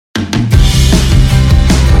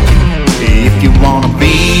If you wanna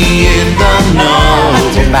be in the know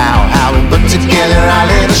about how we put together our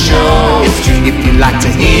little show, if you like to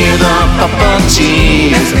hear the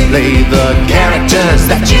puppeteers play the characters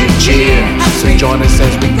that you cheer, so join us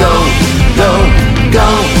as we go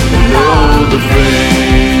below the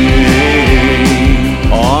frame.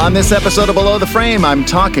 On this episode of Below the Frame, I'm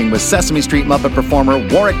talking with Sesame Street Muppet performer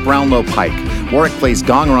Warwick Brownlow Pike. Warwick plays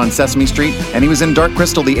Gonger on Sesame Street, and he was in Dark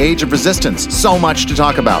Crystal: The Age of Resistance. So much to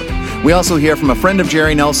talk about. We also hear from a friend of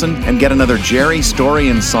Jerry Nelson and get another Jerry story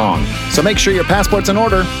and song. So make sure your passport's in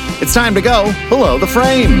order. It's time to go Below the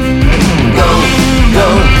Frame. Go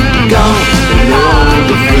below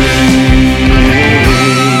the frame.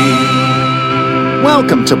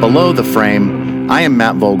 Welcome to Below the Frame. I am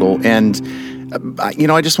Matt Vogel, and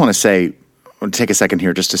I just want to take a second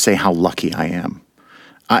here just to say how lucky I am.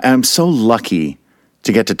 I'm so lucky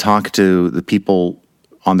to get to talk to the people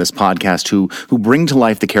on this podcast who bring to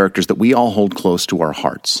life the characters that we all hold close to our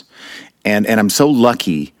hearts. And I'm so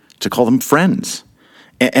lucky to call them friends.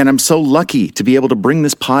 And I'm so lucky to be able to bring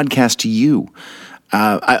this podcast to you.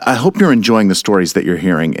 I hope you're enjoying the stories that you're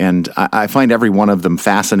hearing, and I find every one of them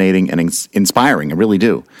fascinating and inspiring. I really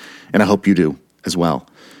do. And I hope you do as well.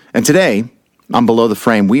 And today, on Below the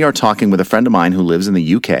Frame, we are talking with a friend of mine who lives in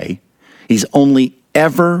the UK. He's only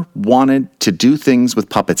ever wanted to do things with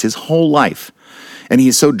puppets his whole life. And he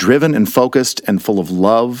is so driven and focused and full of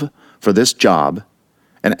love for this job.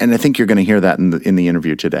 And I think you're going to hear that in the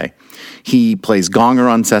interview today. He plays Gonger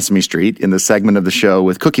on Sesame Street in the segment of the show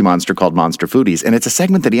with Cookie Monster called Monster Foodies. And it's a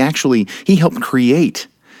segment that he helped create.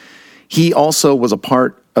 He also was a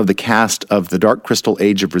part of the cast of The Dark Crystal: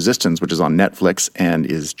 Age of Resistance, which is on Netflix and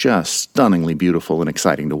is just stunningly beautiful and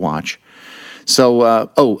exciting to watch. So,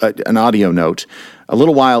 an audio note. A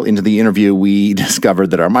little while into the interview, we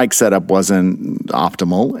discovered that our mic setup wasn't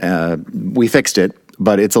optimal. We fixed it,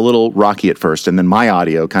 but it's a little rocky at first, and then my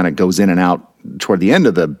audio kind of goes in and out toward the end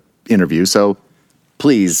of the interview, so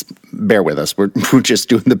please bear with us. We're just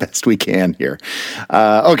doing the best we can here.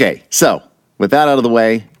 Okay, so with that out of the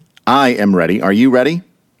way, I am ready. Are you ready?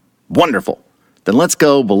 Wonderful. Then let's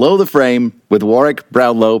go Below the Frame with Warwick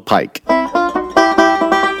Brownlow Pike.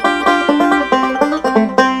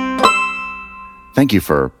 Thank you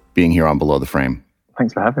for being here on Below the Frame.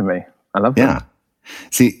 Thanks for having me. I love that. Yeah.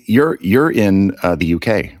 See, you're in the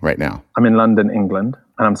UK right now. I'm in London, England,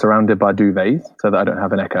 and I'm surrounded by duvets so that I don't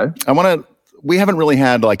have an echo. We haven't really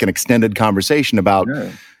had like an extended conversation about,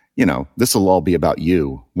 this will all be about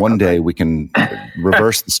you. One day we can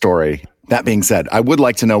reverse the story. That being said, I would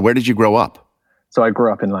like to know, where did you grow up? So I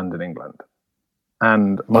grew up in London, England.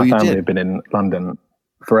 And my family have been in London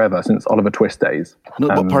forever, since Oliver Twist days.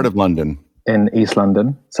 What part of London? In East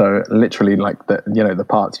London. So literally like the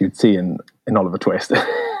parts you'd see in Oliver Twist, where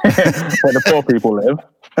the poor people live.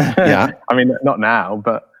 Yeah. I mean, not now,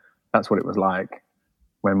 but that's what it was like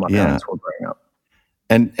when my parents were growing up.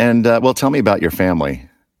 And well, tell me about your family.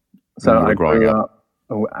 So I grew up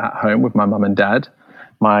at home with my mum and dad.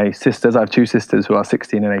 My sisters, I have two sisters who are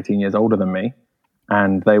 16 and 18 years older than me.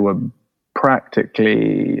 And they were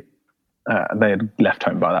practically, they had left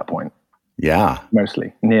home by that point. Yeah.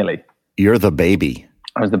 Mostly, nearly. You're the baby.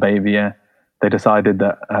 I was the baby, yeah. They decided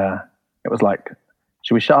that it was like,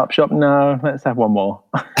 should we shut up shop? No, let's have one more.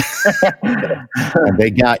 And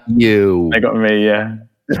they got you. They got me, yeah.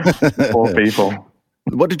 Poor people.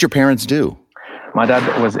 What did your parents do? My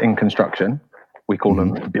dad was in construction. We call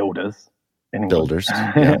them builders. Builders,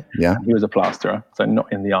 yeah. He was a plasterer, so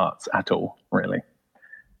not in the arts at all, really.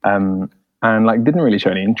 And didn't really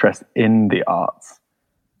show any interest in the arts,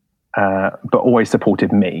 but always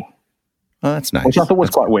supported me. Oh, that's nice. Which I thought was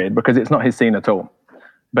quite weird because it's not his scene at all.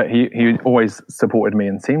 But he always supported me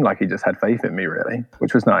and seemed like he just had faith in me, really,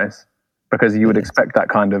 which was nice because you would expect that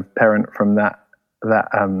kind of parent from that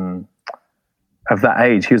of that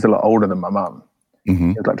age. He was a lot older than my mum. Mm-hmm.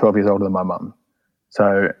 He was like 12 years older than my mum.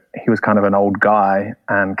 So he was kind of an old guy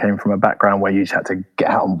and came from a background where you just had to get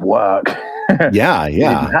out and work. Yeah. You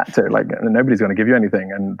had to, nobody's going to give you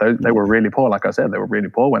anything. And they were really poor. Like I said, they were really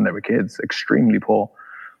poor when they were kids, extremely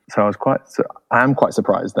I am quite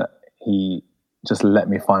surprised that he just let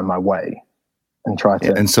me find my way and try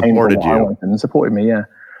to and supported you and supported me. Yeah.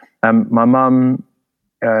 My mum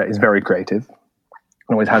is very creative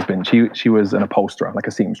and always has been. She was an upholsterer, like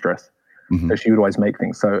a seamstress. Mm-hmm. So she would always make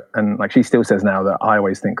things. So, and she still says now that I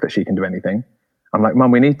always think that she can do anything. I'm like,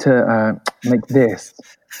 Mum, we need to make this.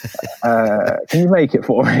 Can you make it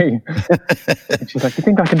for me? And she's like, you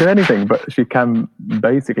think I can do anything? But she can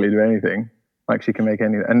basically do anything. Like she can make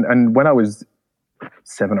anything. And when I was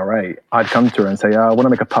 7 or 8, I'd come to her and say, I want to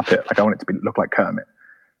make a puppet. Like I want it to look like Kermit.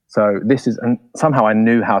 So and somehow I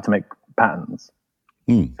knew how to make patterns.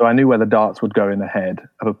 So I knew where the darts would go in the head.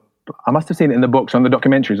 I must have seen it in the books, on the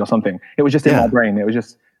documentaries or something. It was just in my brain. It was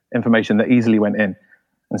just information that easily went in.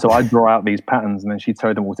 And so I'd draw out these patterns, and then she'd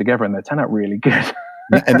sew them all together, and they turn out really good.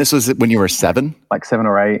 And this was when you were 7? Like 7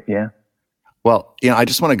 or 8, yeah. Well, I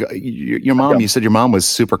just want to go. Your mom, you said your mom was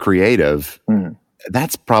super creative.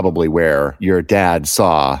 That's probably where your dad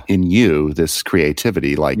saw in you this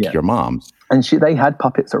creativity, like your mom's. And they had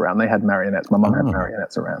puppets around. They had marionettes. My mom had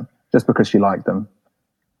marionettes around just because she liked them.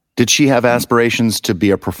 Did she have aspirations to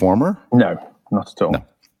be a performer? No, not at all.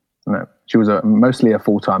 No. She was mostly a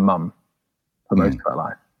full-time mum for most of her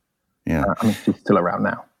life. Yeah. I mean, she's still around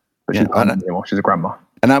now, but she's not anymore. She's a grandma.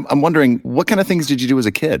 And I'm wondering, what kind of things did you do as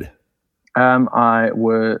a kid? I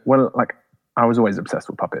was always obsessed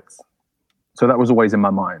with puppets. So that was always in my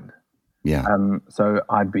mind. Yeah. So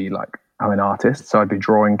I'd be like, I'm an artist, so I'd be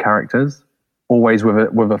drawing characters, always with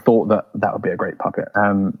a thought that would be a great puppet.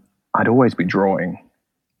 I'd always be drawing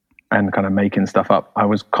and kind of making stuff up. I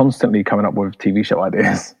was constantly coming up with TV show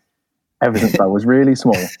ideas ever since I was really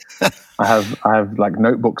small. I have like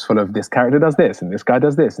notebooks full of this character does this, and this guy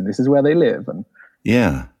does this, and this is where they live. And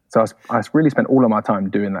so I really spent all of my time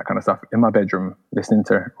doing that kind of stuff in my bedroom, listening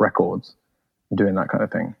to records, doing that kind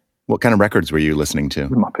of thing. What kind of records were you listening to?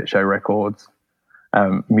 Muppet Show records,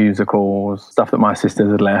 musicals, stuff that my sisters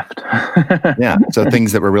had left. Yeah, so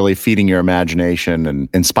things that were really feeding your imagination and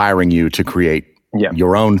inspiring you to create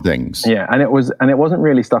your own things. Yeah, and it wasn't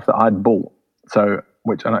really stuff that I'd bought. So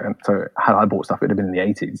had I bought stuff, it would have been in the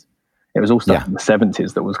 80s. It was all stuff in the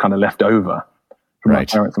 70s that was kind of left over from my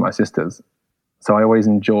parents and my sisters. So I always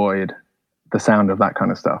enjoyed the sound of that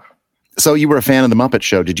kind of stuff. So you were a fan of The Muppet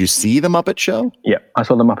Show. Did you see The Muppet Show? Yeah, I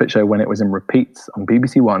saw The Muppet Show when it was in repeats on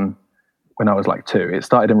BBC One when I was like 2. It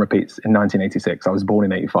started in repeats in 1986. I was born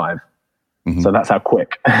in 85. So that's how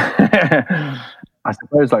quick. I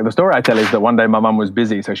suppose like the story I tell is that one day my mum was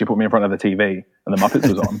busy, so she put me in front of the TV and The Muppets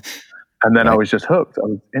was on. And then I was just hooked. I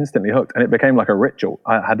was instantly hooked. And it became like a ritual.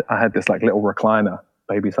 I had this like little recliner,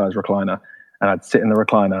 baby-sized recliner, and I'd sit in the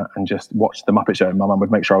recliner and just watch The Muppet Show. And my mum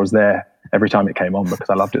would make sure I was there every time it came on because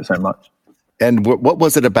I loved it so much. And what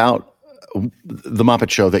was it about The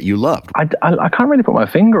Muppet Show that you loved? I can't really put my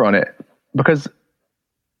finger on it because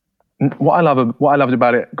what I loved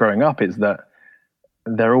about it growing up is that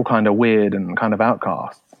they're all kind of weird and kind of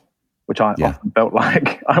outcasts, which I often felt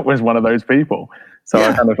like I was one of those people. So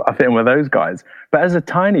I fit in with those guys. But as a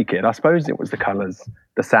tiny kid, I suppose it was the colors,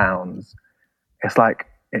 the sounds. It's like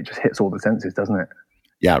it just hits all the senses, doesn't it?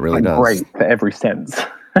 Yeah, it really does. Great for every sense.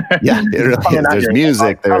 Yeah, it really is. There's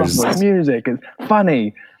music. There's music. It's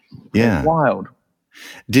funny. Yeah, it's wild.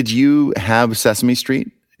 Did you have Sesame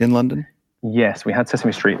Street in London? Yes, we had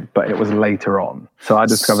Sesame Street, but it was later on. So I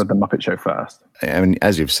discovered The Muppet Show first. I mean,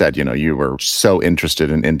 as you've said, you were so interested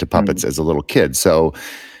into puppets as a little kid. So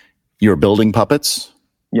you were building puppets?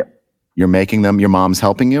 Yep. You're making them? Your mom's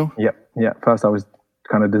helping you? Yep. Yeah. First I was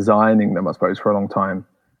kind of designing them, I suppose, for a long time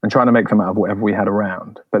and trying to make them out of whatever we had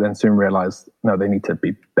around. But then soon realized, no, they need to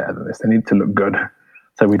be better than this. They need to look good.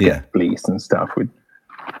 So we'd get fleece and stuff.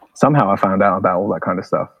 Somehow I found out about all that kind of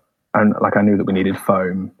stuff. And like I knew that we needed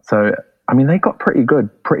foam. So, I mean, they got pretty good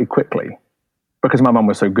pretty quickly because my mum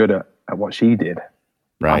was so good at what she did.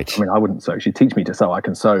 Right. I mean, I wouldn't sew. She'd teach me to sew. I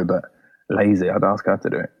can sew, but lazy, I'd ask her to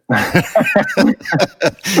do it.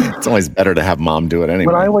 It's always better to have mom do it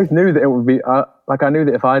anyway. But I always knew that it would be, I knew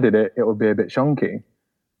that if I did it, it would be a bit shonky.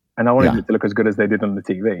 And I wanted it to look as good as they did on the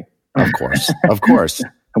TV. Of course. Of course.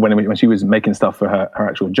 And when she was making stuff for her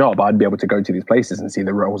actual job, I'd be able to go to these places and see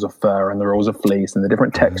the rolls of fur and the rolls of fleece and the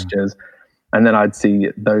different textures. And then I'd see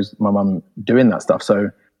my mum doing that stuff. So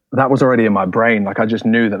that was already in my brain. Like I just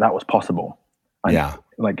knew that was possible.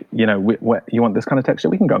 Like, you want this kind of texture?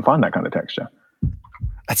 We can go and find that kind of texture.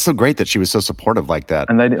 That's so great that she was so supportive like that.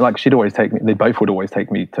 And they both would always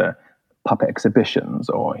take me to puppet exhibitions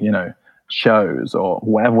or, shows or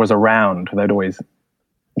whatever was around. They'd always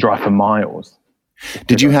drive for miles.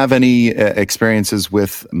 Did you have any experiences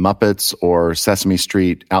with Muppets or Sesame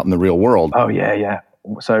Street out in the real world? Oh, yeah.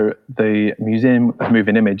 So the Museum of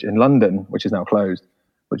Moving Image in London, which is now closed,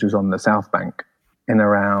 which was on the South Bank in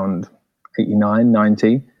around 89,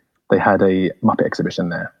 90, they had a Muppet exhibition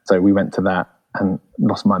there. So we went to that and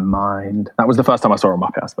lost my mind. That was the first time I saw a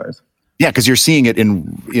Muppet, I suppose. Yeah, because you're seeing it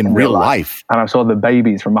in real life. And I saw the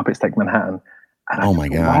babies from Muppets Take Manhattan. And my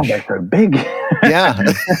gosh. Wow, they're so big.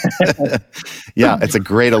 Yeah. Yeah, it's a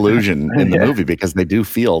great illusion in the movie because they do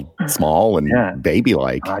feel small and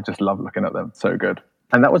baby-like. I just love looking at them. So good.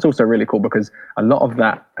 And that was also really cool because a lot of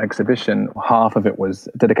that exhibition, half of it was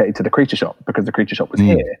dedicated to the Creature Shop because the Creature Shop was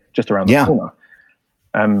here, just around the corner.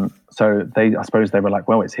 So I suppose they were like,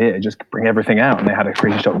 well, it's here, just bring everything out. And they had a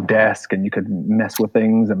Creature Shop desk, and you could mess with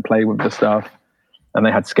things and play with the stuff. And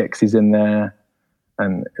they had Skeksis in there,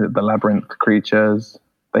 and the labyrinth creatures.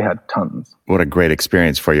 They had tons. What a great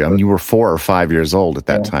experience for you. I mean, you were 4 or 5 years old at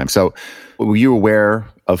that time. So were you aware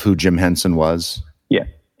of who Jim Henson was?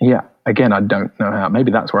 Yeah. Again, I don't know how. Maybe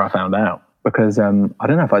that's where I found out, because I don't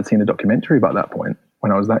know if I'd seen a documentary by that point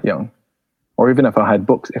when I was that young, or even if I had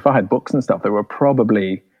books. If I had books and stuff, they were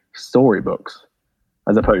probably storybooks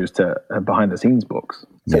as opposed to behind the scenes books.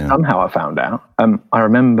 So somehow I found out. I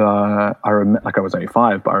remember, like I was only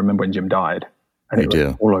 5, but I remember when Jim died, and it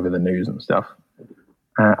was all over the news and stuff.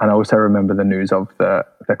 And I also remember the news of the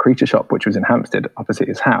Creature Shop, which was in Hampstead, opposite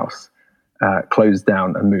his house, closed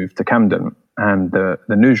down and moved to Camden. And the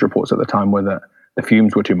news reports at the time were that the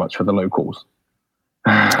fumes were too much for the locals.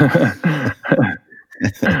 I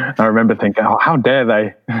remember thinking, oh, how dare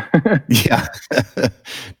they? Yeah.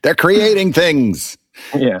 They're creating things.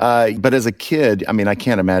 Yeah. But as a kid, I mean, I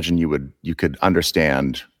can't imagine you could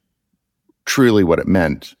understand truly what it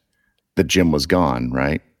meant that Jim was gone,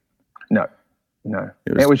 right? No.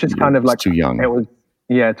 It was just kind of like too young.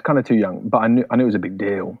 It's kind of too young, but I knew it was a big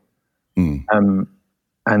deal.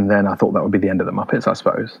 And then I thought that would be the end of the Muppets, I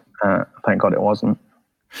suppose. Thank God it wasn't.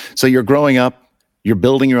 So you're growing up, you're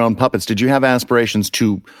building your own puppets. Did you have aspirations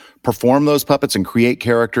to perform those puppets and create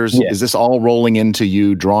characters? Yeah. Is this all rolling into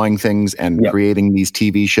you drawing things and creating these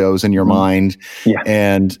TV shows in your mind? Yeah.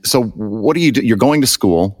 And so what do you do? You're going to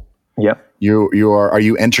school. Yeah. Are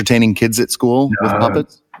you entertaining kids at school with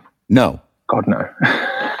puppets? No. God, no.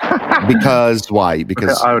 Because why?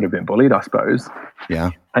 Because I would have been bullied, I suppose.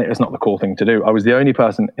 Yeah. And it's not the cool thing to do. I was the only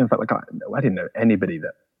person, in fact, like I didn't know anybody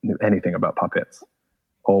that knew anything about puppets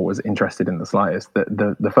or was interested in the slightest.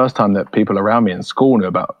 The first time that people around me in school knew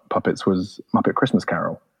about puppets was Muppet Christmas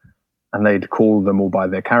Carol. And they'd call them all by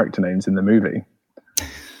their character names in the movie.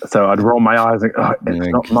 So I'd roll my eyes and it's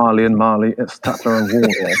not Marley and Marley, it's Tatler and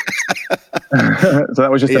Warlock. So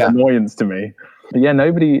that was just an annoyance to me. But yeah,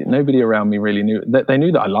 nobody around me really knew. They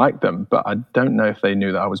knew that I liked them, but I don't know if they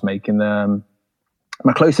knew that I was making them.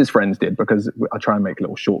 My closest friends did, because I try and make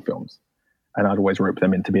little short films, and I'd always rope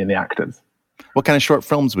them into being the actors. What kind of short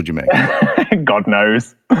films would you make? God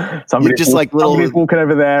knows. Somebody's walking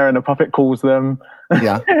over there, and a puppet calls them,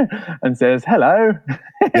 and says hello.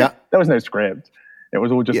 Yeah, there was no script. It was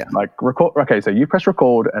all just like record. Okay, so you press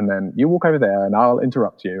record, and then you walk over there, and I'll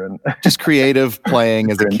interrupt you, and just creative playing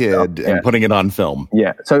as a kid and putting it on film.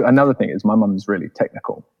 Yeah. So another thing is, my mum's really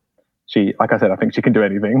technical. She, like I said, I think she can do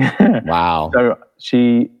anything. Wow. So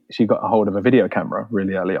she got a hold of a video camera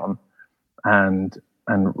really early on, and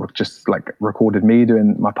just like recorded me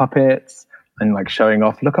doing my puppets and like showing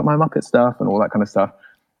off, look at my Muppet stuff and all that kind of stuff.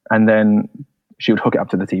 And then she would hook it up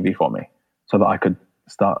to the TV for me so that I could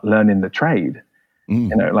start learning the trade.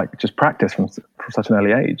 You know, like just practice from such an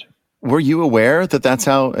early age. Were you aware that that's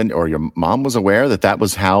how, or your mom was aware that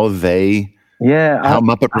was how how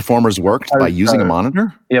Muppet performers worked by using a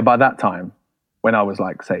monitor? Yeah, by that time, when I was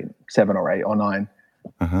like, say, 7 or 8 or 9,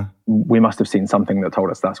 we must have seen something that told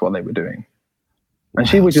us that's what they were doing. And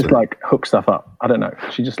she would just like hook stuff up. I don't know.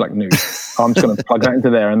 She just like knew. I'm just going to plug that into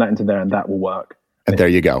there and that into there, and that will work. And there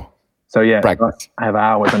you go. So yeah, practice. I have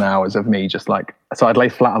hours and hours of me just like, so I'd lay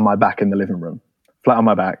flat on my back in the living room, flat on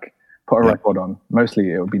my back, put a record on.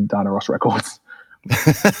 Mostly it would be Diana Ross records.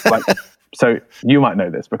 So you might know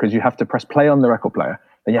this because you have to press play on the record player,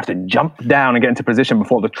 then you have to jump down and get into position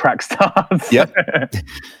before the track starts. Yep.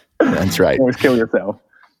 That's right. You always kill yourself.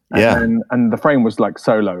 And the frame was like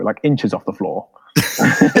so low, like inches off the floor.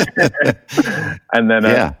 And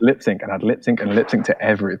then lip sync, and I'd lip sync to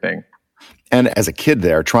everything. And as a kid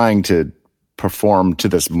there, trying to perform to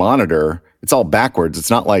this monitor, it's all backwards. It's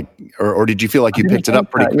not like, or did you feel like you picked it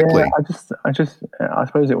up pretty quickly? Yeah, I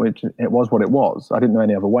suppose it was what it was. I didn't know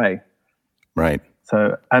any other way. Right.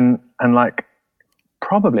 So, and like,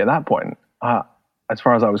 probably at that point, as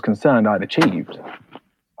far as I was concerned, I'd achieved.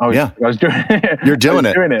 I was doing it. You're doing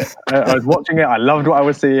it. I was watching it. I loved what I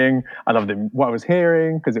was seeing. I loved what I was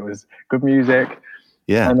hearing because it was good music.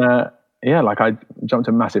 Yeah. And like I jumped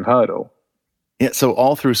a massive hurdle. Yeah. So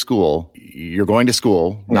all through school, you're going to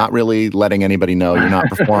school, not really letting anybody know you're not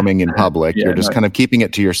performing in public. You're just kind of keeping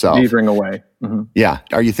it to yourself. Beavering away. Mm-hmm. Yeah.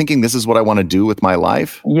 Are you thinking this is what I want to do with my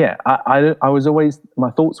life? Yeah. I was always, my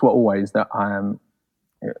thoughts were always that I am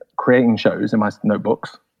creating shows in my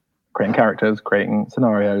notebooks, creating characters, creating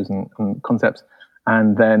scenarios and concepts.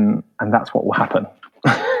 And that's what will happen.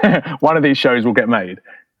 One of these shows will get made.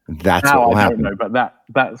 That's what will happen. I don't know, but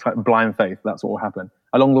that's like blind faith. That's what will happen.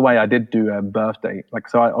 Along the way, I did do a birthday. Like,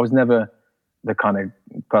 so I was never the kind of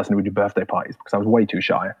person who would do birthday parties because I was way too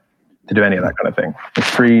shy to do any of that kind of thing.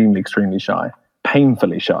 Extremely shy,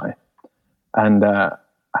 painfully shy. And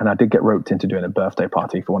I did get roped into doing a birthday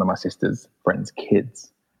party for one of my sister's friends'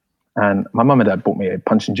 kids. And my mum and dad bought me a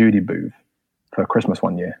Punch and Judy booth for Christmas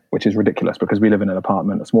one year, which is ridiculous because we live in an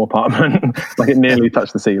apartment, a small apartment, like it nearly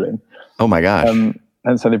touched the ceiling. Oh my gosh.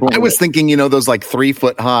 And so they brought I was thinking, those like 3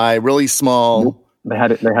 foot high, really small. They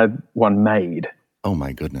had one made. Oh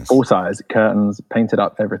my goodness. Full size, curtains, painted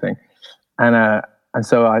up, everything. And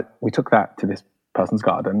so we took that to this person's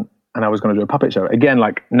garden and I was going to do a puppet show. Again,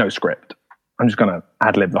 like no script. I'm just going to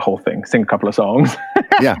ad-lib the whole thing, sing a couple of songs.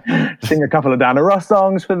 Yeah. Sing a couple of Diana Ross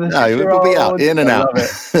songs for the 6-year-olds. It will be out, in and out. Love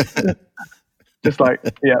it. Just like,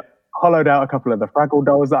 hollowed out a couple of the Fraggle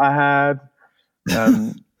dolls that I had.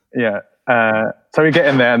 So we get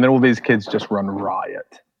in there and then all these kids just run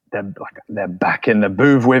riot. They're back in the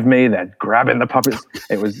booth with me. They're grabbing the puppets.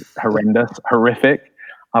 It was horrendous, horrific.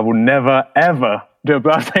 I will never, ever do a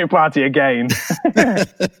birthday party again.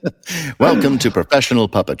 Welcome to professional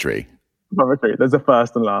puppetry. There's the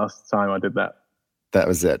first and last time I did that. That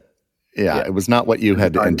was it. Yeah, it was not what you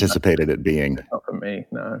had anticipated it being. It's not for me.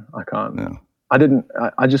 No, I can't. No.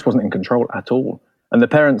 I just wasn't in control at all. And the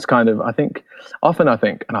parents often I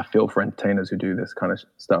think, and I feel for entertainers who do this kind of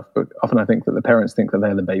stuff, but often I think that the parents think that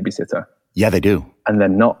they're the babysitter. Yeah, they do. And they're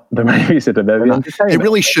not the babysitter, they're the entertainer. They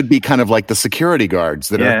really should be kind of like the security guards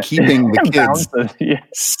that are keeping the kids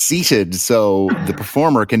seated so the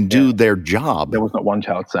performer can do their job. There was not one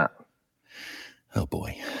child sat. Oh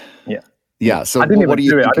boy. Yeah. Yeah. So I didn't even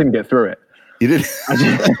do it. I didn't get through it. You did? I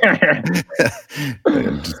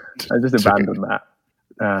just abandoned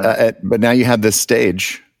that. But now you have this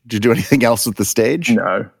stage. Did you do anything else with the stage?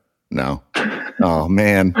 No. Oh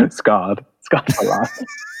man. Scarred for life.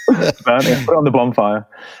 Burn it. Put it on the bonfire.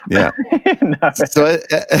 Yeah. No. So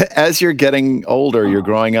as you're getting older, you're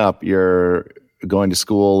growing up, you're going to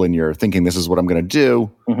school and you're thinking, this is what I'm going to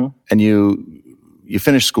do. Mm-hmm. And you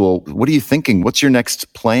finish school. What are you thinking? What's your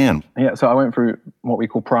next plan? Yeah. So I went through what we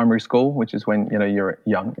call primary school, which is when, you're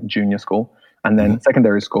young, junior school, and then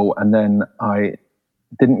secondary school. And then I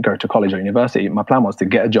didn't go to college or university. My plan was to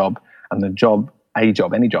get a job, and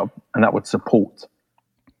any job, and that would support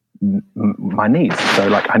my needs. So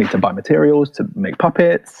like I need to buy materials to make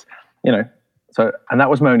puppets, so, and that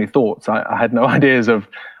was my only thoughts. I had no ideas of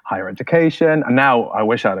higher education. And now I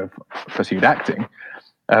wish I'd have pursued acting.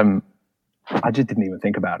 I just didn't even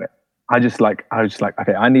think about it. I was just like,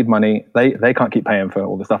 okay, I need money. They can't keep paying for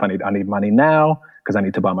all the stuff I need. I need money now because I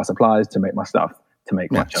need to buy my supplies to make my stuff, to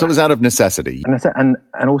make my show. So it was out of necessity. And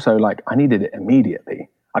also like I needed it immediately.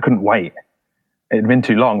 I couldn't wait. It'd been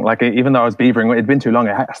too long. Like even though I was beavering, it'd been too long.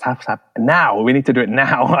 It has to happen now. We need to do it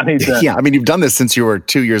now. I need to. Yeah, I mean, you've done this since you were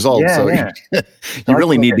 2 years old, you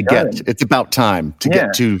really need to get. It's about time to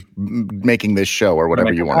get to making this show or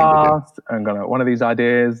whatever you want to do. I'm gonna one of these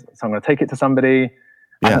ideas, so I'm gonna take it to somebody.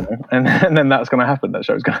 Yeah, and then that's gonna happen. That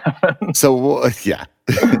show's gonna happen. So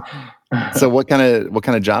So what kind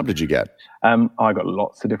of job did you get? I got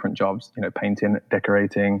lots of different jobs. Painting,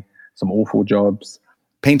 decorating, some awful jobs.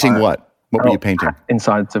 Painting what? What were you painting?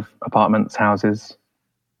 Insides of apartments, houses.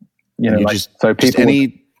 Just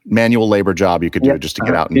any manual labor job you could do just to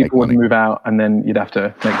get out and make money. People would move out, and then you'd have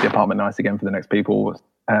to make the apartment nice again for the next people.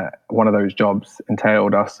 One of those jobs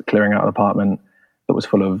entailed us clearing out an apartment that was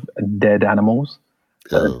full of dead animals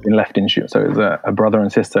that had been left in shoe. So it was a brother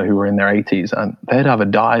and sister who were in their 80s, and they'd either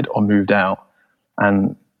died or moved out.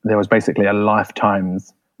 And there was basically a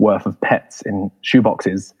lifetime's worth of pets in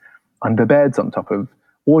shoeboxes under beds, on top of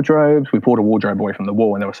wardrobes. We pulled a wardrobe away from the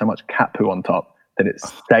wall, and there was so much cat poo on top that it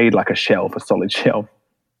stayed like a shelf, a solid shelf.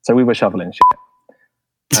 So we were shoveling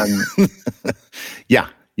shit. Yeah,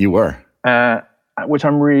 you were. Which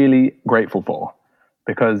I'm really grateful for,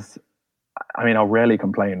 because I'll rarely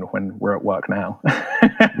complain when we're at work now.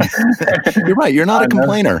 You're right. You're not a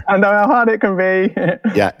complainer. I know how hard it can be.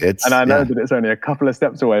 Yeah, and I know that it's only a couple of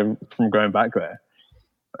steps away from going back there.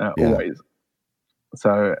 Always.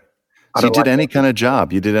 So you did any kind of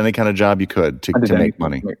job. You did any kind of job you could to make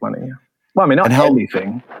money. Make money. Yeah. Well, not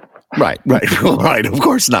anything. Right. Right. Of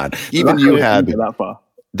course not. Even you had that far.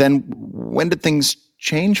 Then when did things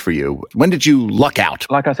change for you? When did you luck out?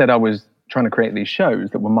 Like I said, I was trying to create these shows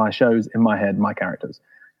that were my shows in my head, my characters.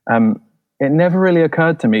 It never really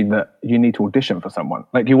occurred to me that you need to audition for someone.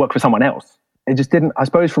 Like you work for someone else. It just didn't. I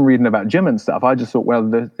suppose from reading about gym and stuff, I just thought, well,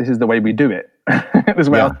 this is the way we do it. This is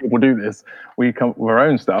the way other people do this. We come with our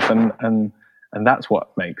own stuff, and that's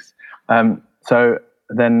what makes. So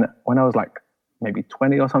then, when I was like maybe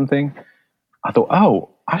 20 or something, I thought, oh,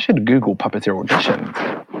 I should Google puppeteer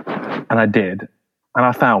auditions, and I did, and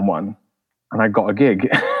I found one, and I got a gig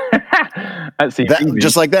at CBeebies.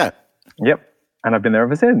 Just like that. Yep. And I've been there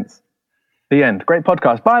ever since. The end. Great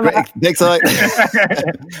podcast. Bye, Matt. Thanks a lot.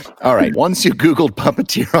 All right. Once you Googled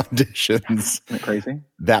puppeteer auditions, Isn't that crazy?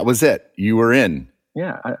 that was it. You were in.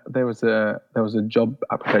 Yeah, there was a job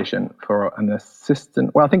application for an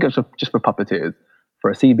assistant. Well, I think it was just for puppeteers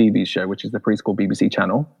for a CBeebies show, which is the preschool BBC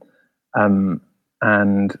channel.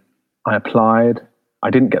 And I applied. I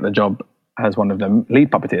didn't get the job as one of the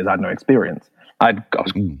lead puppeteers. I had no experience. I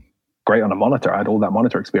was great on a monitor. I had all that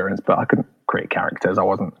monitor experience, but I couldn't create characters. I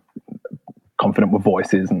wasn't confident with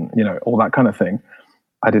voices and, all that kind of thing.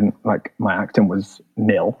 I didn't my acting was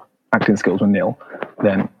nil. Acting skills were nil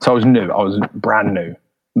then. So I was new. I was brand new,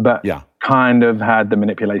 but kind of had the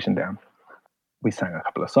manipulation down. We sang a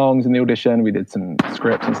couple of songs in the audition. We did some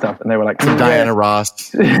scripts and stuff, and they were like, Diana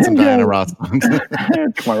Ross. Some Diana Ross songs.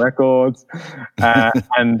 My records.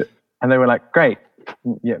 And they were like, great.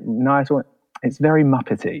 Yeah, nice one. It's very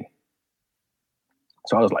Muppety.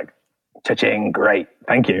 So I was like, cha-ching, great.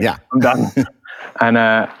 Thank you. Yeah. I'm done.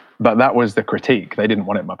 And, but that was the critique. They didn't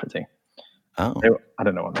want it Muppety. Oh. I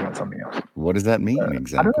don't know what they want, something else. What does that mean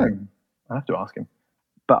exactly? I don't know. I have to ask him.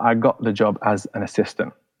 But I got the job as an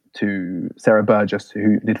assistant to Sarah Burgess,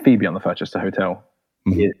 who did Phoebe on the Furchester Hotel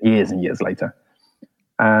years and years later.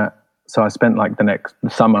 So I spent the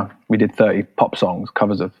summer, we did 30 pop songs,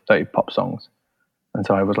 covers of 30 pop songs. And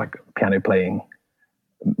so I was piano playing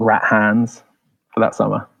Rat Hands for that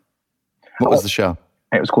summer. What was the show?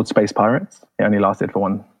 It was called Space Pirates. It only lasted for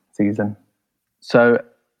one season. So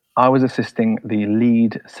I was assisting the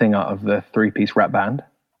lead singer of the 3-piece rap band,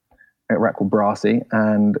 a rap called Brassy,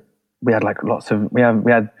 and we had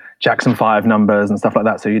we had Jackson 5 numbers and stuff like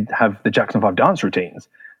that. So you'd have the Jackson 5 dance routines,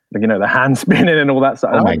 the hand spinning and all that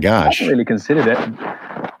stuff. Oh my gosh! I hadn't really considered it.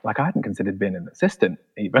 I hadn't considered being an assistant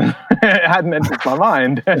even. It hadn't entered my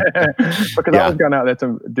mind because I was going out there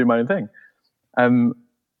to do my own thing.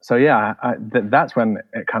 So yeah, that's when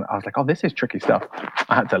I was like, oh, this is tricky stuff.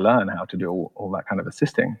 I had to learn how to do all that kind of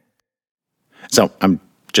assisting. So I'm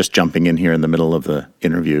just jumping in here in the middle of the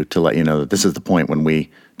interview to let you know that this is the point when we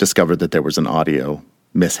discovered that there was an audio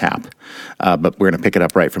mishap. But we're going to pick it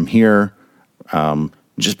up right from here.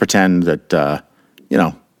 Just pretend that,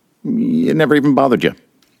 it never even bothered you.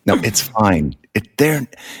 No, it's fine.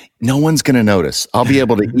 No one's going to notice. I'll be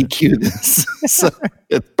able to EQ this. So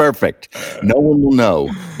it's perfect. No one will know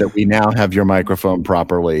that we now have your microphone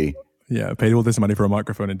properly. Yeah, I paid all this money for a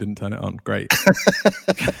microphone and didn't turn it on. Great.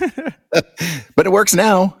 But it works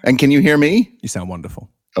now. And can you hear me? You sound wonderful.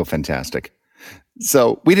 Oh, fantastic.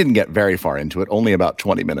 So we didn't get very far into it, only about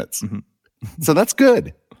 20 minutes. Mm-hmm. So that's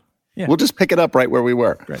good. Yeah. We'll just pick it up right where we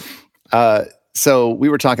were. Great. So we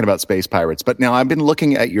were talking about Space Pirates, but now I've been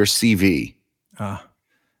looking at your CV. Now,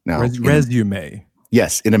 resume.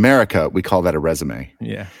 Yes. In America, we call that a resume.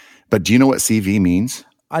 Yeah. But do you know what CV means?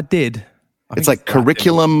 I did. It's like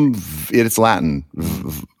curriculum. It's Latin.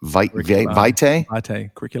 Vitae.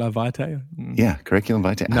 Curricula vitae. Yeah, curriculum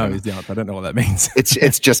vitae. No, is the answer. I don't know what that means.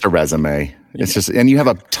 It's just a resume. It's just, and you have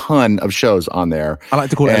a ton of shows on there. I like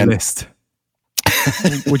to call it a list.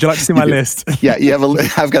 Would you like to see my list? Yeah,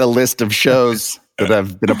 I've got a list of shows that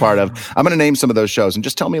I've been a part of. I'm going to name some of those shows and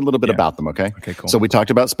just tell me a little bit about them, okay? Okay, cool. So we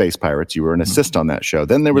talked about Space Pirates. You were an assist on that show.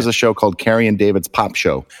 Then there was a show called Carrie and David's Pop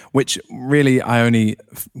Show. Which really I only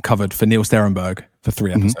covered for Neil Sterenberg for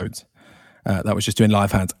 3 episodes. That was just doing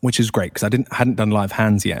live hands, which is great because I hadn't done live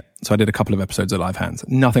hands yet. So I did a couple of episodes of live hands.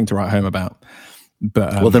 Nothing to write home about.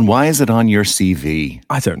 But well, then why is it on your CV?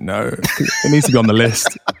 I don't know. It needs to be on the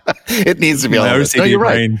list. It needs to be on the list. No, you're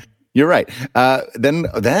right. You're right. Then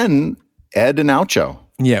Ed and Oucho.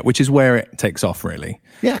 Yeah, which is where it takes off, really.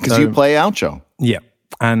 Yeah, because you play Oucho. Yeah,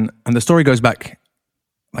 and the story goes back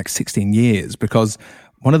 16 years because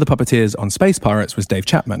one of the puppeteers on Space Pirates was Dave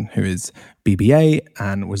Chapman, who is BB-8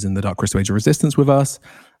 and was in the Dark Crystal Age of Resistance with us.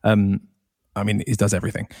 He does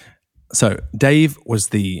everything. So Dave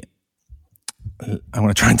was I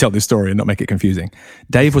want to try and tell this story and not make it confusing.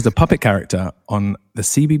 Dave was a puppet character on the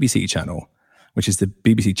CBBC channel, which is the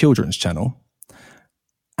BBC Children's channel.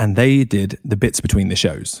 And they did the bits between the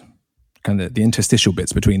shows, kind of the interstitial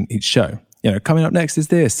bits between each show. Coming up next is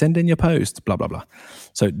this, send in your post, blah, blah, blah.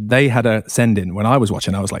 So they had a send in when I was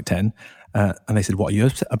watching, I was 10. And they said, what are you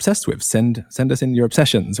obsessed with? Send us in your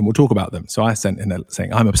obsessions and we'll talk about them. So I sent in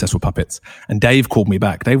saying, I'm obsessed with puppets. And Dave called me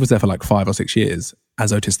back. Dave was there for 5 or 6 years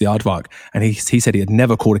as Otis the Aardvark. And he said he had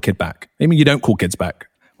never called a kid back. I mean, you don't call kids back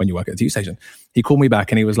when you work at a TV station. He called me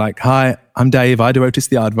back and he was like, hi, I'm Dave. I do Otis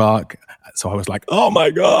the Aardvark. So I was like, oh my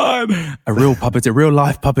God, a real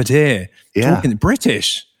life puppeteer. Yeah. Talking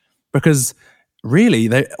British. Because really,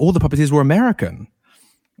 all the puppeteers were American.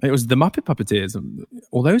 It was the Muppet Puppeteers,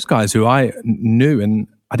 all those guys who I knew, and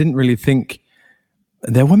I didn't really think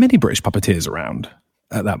there were many British puppeteers around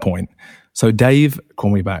at that point. So Dave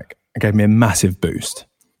called me back and gave me a massive boost,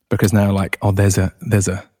 because now there's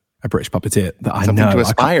a British puppeteer that I Something know. to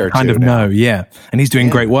aspire I kind to of now. know, yeah. And he's doing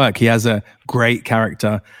great work. He has a great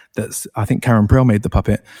character that's, I think Karen Prill made the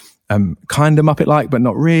puppet, kind of Muppet-like, but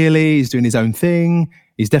not really. He's doing his own thing.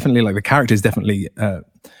 He's definitely, the character is definitely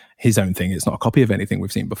his own thing. It's not a copy of anything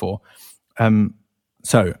we've seen before.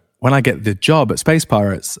 So when I get the job at Space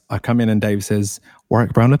Pirates, I come in and Dave says,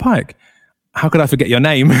 Warwick Brownlow-Pike, how could I forget your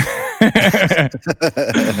name?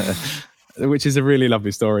 Which is a really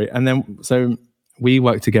lovely story. And then, so we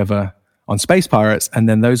worked together on Space Pirates, and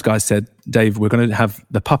then those guys said, Dave, we're going to have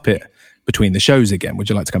the puppet between the shows again. Would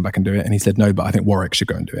you like to come back and do it? And he said, no, but I think Warwick should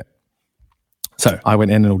go and do it. So I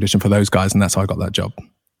went in and auditioned for those guys, and that's how I got that job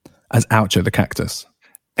as Oucho the Cactus.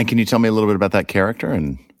 And can you tell me a little bit about that character?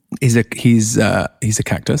 And He's a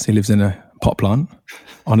cactus. He lives in a pot plant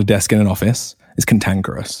on a desk in an office. It's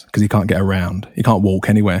cantankerous because he can't get around. He can't walk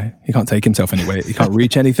anywhere. He can't take himself anywhere. He can't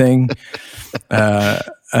reach anything. he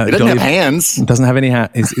doesn't have hands. Doesn't have any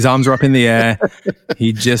hands. His arms are up in the air.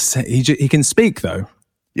 He can speak though.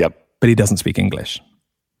 Yep. But he doesn't speak English.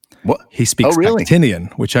 What? He speaks really? Cactinian,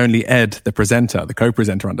 which only Ed, the presenter, the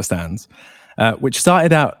co-presenter, understands. Which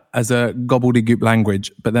started out as a gobbledygook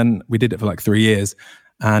language, but then we did it for 3 years,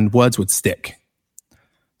 and words would stick.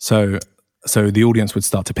 So the audience would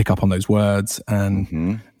start to pick up on those words,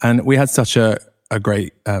 and we had such a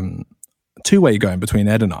great two-way going between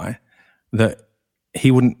Ed and I that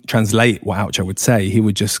he wouldn't translate what Oucho would say. He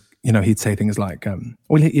would just, he'd say things like,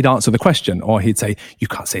 he'd answer the question, or he'd say, you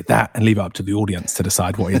can't say that, and leave it up to the audience to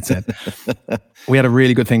decide what he had said. We had a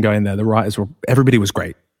really good thing going there. The writers everybody was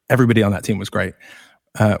great. Everybody on that team was great,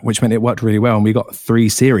 which meant it worked really well, and we got 3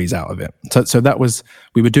 series out of it. So that was,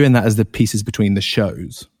 we were doing that as the pieces between the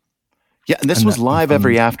shows. Yeah, and this was live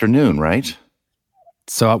every afternoon, right?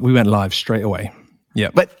 So we went live straight away. Yeah,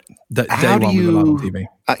 but day one we were live on TV.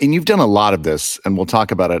 And you've done a lot of this, and we'll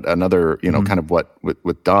talk about it another, kind of what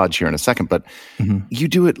with Dodge here in a second. But you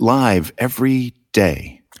do it live every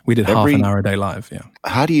day. We did half an hour a day live. Yeah.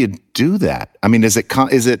 How do you do that? I mean, is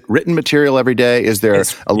it written material every day? Is there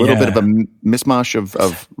a little bit of a mishmash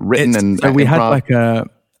of written and so we improv?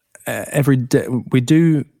 had every day we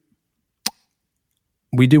do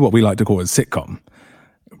what we like to call a sitcom,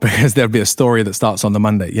 because there'd be a story that starts on the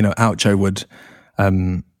Monday. Oucho would,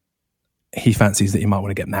 he fancies that he might want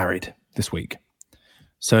to get married this week.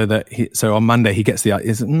 So on Monday he gets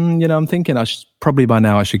I'm thinking probably by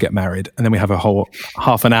now I should get married. And then we have a whole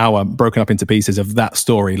half an hour broken up into pieces of that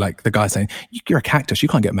story. Like the guy saying, you're a cactus, you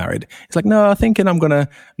can't get married. It's like, no, I'm thinking I'm going to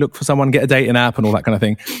look for someone, get a dating app and all that kind of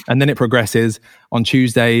thing. And then it progresses. On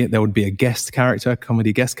Tuesday, there would be a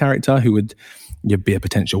comedy guest character who would, you'd be a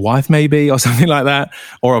potential wife maybe, or something like that,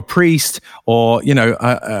 or a priest, or,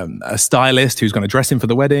 a stylist who's going to dress him for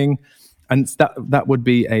the wedding. And that would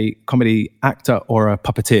be a comedy actor or a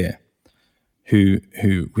puppeteer who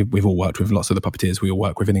we've all worked with, lots of the puppeteers we all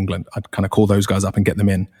work with in England. I'd kind of call those guys up and get them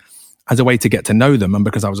in as a way to get to know them, and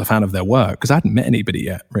because I was a fan of their work, because I hadn't met anybody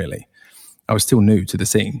yet, really. I was still new to the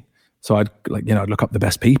scene. So I'd look up the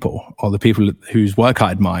best people, or the people whose work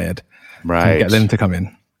I admired, right, and get them to come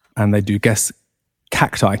in. And they do guest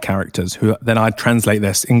cacti characters who then I'd translate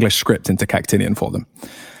their English script into Cactinian for them.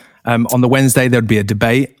 On the Wednesday, there'd be a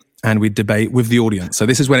debate, and we'd debate with the audience. So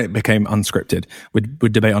this is when it became unscripted. We'd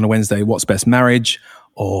debate on a Wednesday, what's best, marriage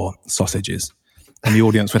or sausages? And the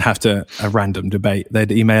audience would have to, a random debate.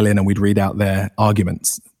 They'd email in and we'd read out their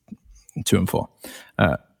arguments, 2 and 4,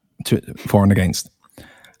 4 and against.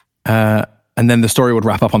 And then the story would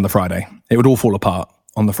wrap up on the Friday. It would all fall apart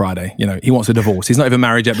on the Friday. He wants a divorce. He's not even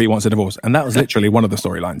married yet, but he wants a divorce. And that was literally one of the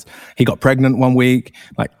storylines. He got pregnant one week.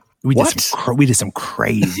 We did some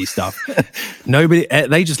crazy stuff.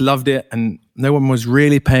 They just loved it, and no one was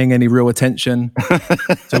really paying any real attention.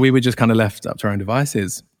 So we were just kind of left up to our own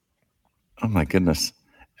devices. Oh my goodness.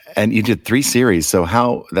 And you did 3 series. So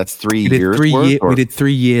that's 3 years worth? We did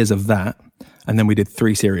 3 years of that, and then we did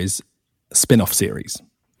 3 series, spin-off series.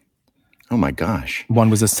 Oh my gosh. One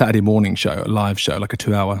was a Saturday morning show, a live show, like a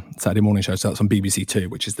 2-hour Saturday morning show. So that's on BBC Two,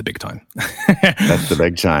 which is the big time. That's the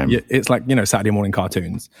big time. Yeah, it's like, Saturday morning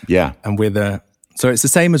cartoons. Yeah. And so it's the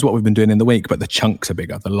same as what we've been doing in the week, but the chunks are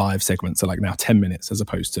bigger. The live segments are now 10 minutes as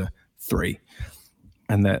opposed to 3.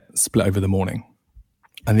 And they're split over the morning.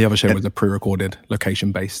 And the other show was a pre-recorded,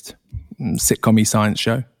 location-based sitcom-y science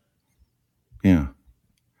show. Yeah.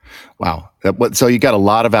 Wow. So you got a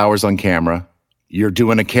lot of hours on camera. You're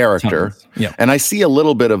doing a character. Yeah. And I see a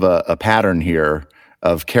little bit of a pattern here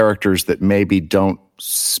of characters that maybe don't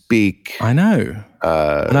speak. I know.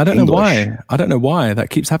 And I don't know why. I don't know why that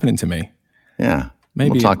keeps happening to me. Yeah.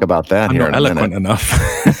 Maybe we'll talk about that I'm here not in a eloquent minute.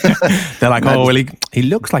 enough. They're like, oh, well, he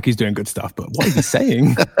looks like he's doing good stuff, but what is he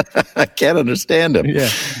saying? I can't understand him.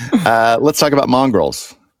 Yeah. Let's talk about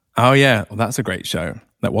Mongrels. Oh, yeah. Well, that's a great show.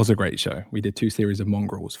 That was a great show. We did 2 series of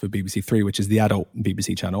Mongrels for BBC Three, which is the adult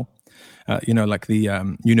BBC channel, like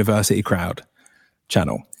the University Crowd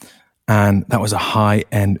channel. And that was a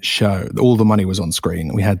high-end show. All the money was on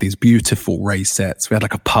screen. We had these beautiful raised sets. We had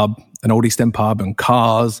like a pub, an old East End pub, and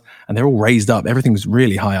cars, and they're all raised up. Everything was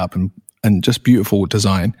really high up and just beautiful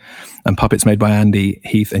design. And puppets made by Andy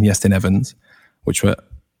Heath and Yestin Evans, which were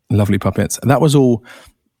lovely puppets. And that was all.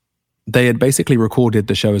 They had basically recorded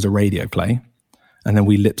the show as a radio play, and then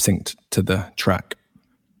we lip-synced to the track.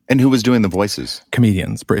 And who was doing the voices?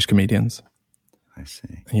 Comedians, British comedians. I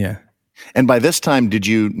see. Yeah. And by this time,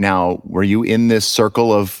 were you in this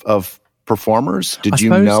circle of performers? Did you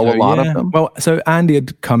know a lot of them? Well, so Andy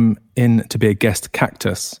had come in to be a guest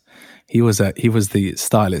Cactus. He was the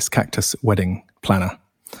stylist, Cactus wedding planner.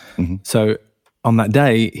 Mm-hmm. So on that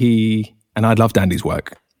day, and I'd loved Andy's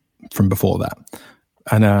work from before that.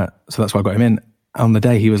 And so that's why I got him in. On the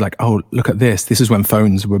day, he was like, oh, look at this. This is when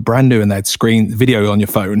phones were brand new and they had video on your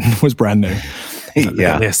phone was brand new. Like, look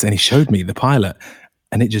at this. And he showed me the pilot.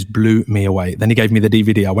 And it just blew me away. Then he gave me the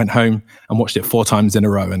DVD. I went home and watched it 4 times in a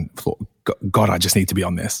row and thought, God, I just need to be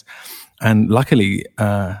on this. And luckily,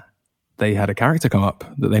 they had a character come up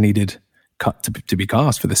that they needed cut to be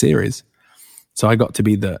cast for the series. So I got to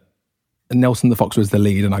be Nelson the Fox was the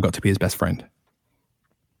lead, and I got to be his best friend.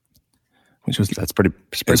 That's pretty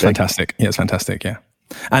it's fantastic. Yeah, it's fantastic, yeah.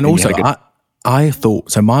 And also, I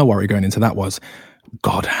thought, so my worry going into that was,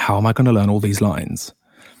 God, how am I going to learn all these lines?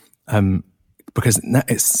 Because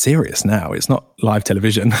it's serious now. It's not live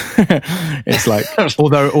television. It's like,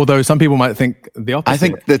 although some people might think the opposite. I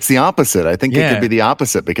think that's the opposite. I think it could be the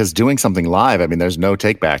opposite, because doing something live, I mean, there's no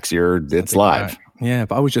takebacks. It's live. Yeah,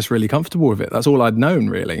 but I was just really comfortable with it. That's all I'd known,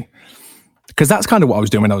 really. Because that's kind of what I was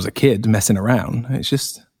doing when I was a kid, messing around.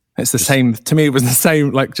 It's the same, to me, it was the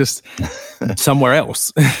same, like just somewhere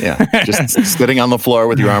else. Yeah, just sitting on the floor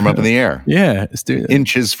with your arm up in the air. Yeah.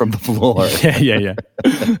 Inches from the floor. Yeah.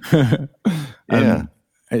 Yeah.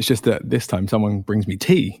 It's just that this time someone brings me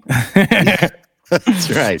tea.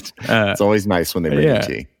 That's right. It's always nice when they bring you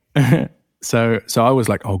tea. So I was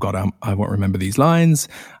like, oh God, I won't remember these lines.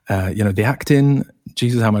 The acting,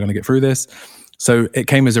 Jesus, how am I going to get through this? So it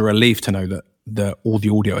came as a relief to know that all the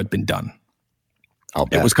audio had been done.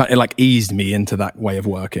 It was it like eased me into that way of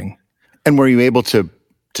working. And were you able to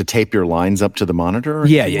tape your lines up to the monitor?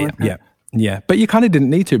 Yeah. But you kind of didn't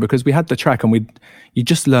need to, because we had the track and you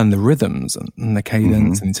just learn the rhythms and the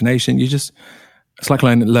cadence and intonation. It's like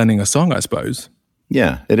learning a song, I suppose.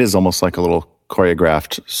 Yeah, it is almost like a little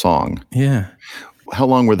choreographed song. Yeah. How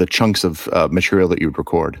long were the chunks of material that you'd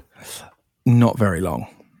record? Not very long.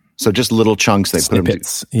 So just little chunks.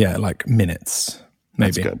 Snippets. Yeah, like minutes,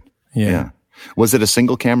 maybe. That's good. Yeah. Was it a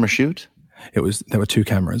single camera shoot? There were 2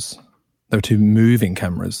 cameras. There were 2 moving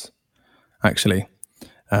cameras, actually.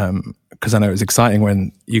 Because I know it was exciting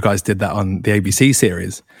when you guys did that on the ABC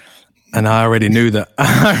series, and I already knew that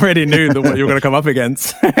what you were going to come up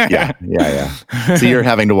against. Yeah. So you're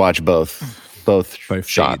having to watch both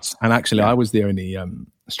shots. And actually, I was the only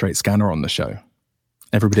straight scanner on the show.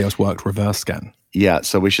 Everybody else worked reverse scan. Yeah.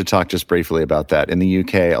 So we should talk just briefly about that. In the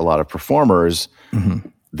UK, a lot of performers,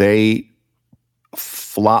 they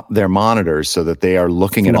flop their monitors so that they are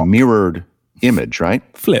looking at a mirrored image, right?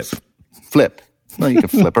 Flip. Well, you can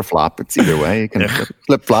flip or flop. It's either way. You can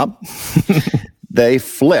flip, flop. They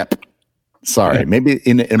flip. Sorry. Maybe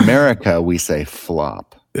in America we say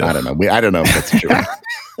flop. I don't know. I don't know if that's true.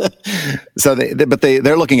 So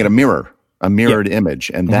they're looking at a mirrored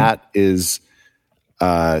image. And that is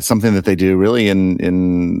something that they do really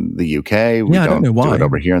in the UK. We don't know why. Do it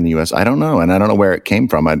over here in the US. I don't know. And I don't know where it came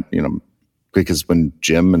from. Because when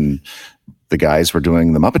Jim and the guys were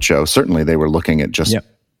doing the Muppet Show, certainly they were looking at just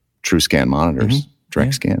true scan monitors,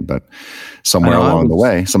 direct scan. But somewhere along the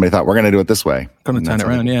way, somebody thought, we're going to do it this way. Going to turn it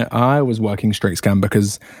around, I was working straight scan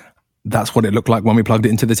because that's what it looked like when we plugged it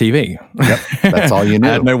into the TV. Yep, that's all you knew.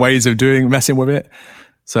 I had no ways of messing with it.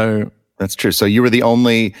 So that's true. So you were the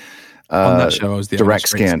only on that show, I was the direct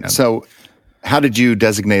scan. So how did you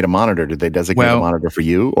designate a monitor? Did they designate a monitor for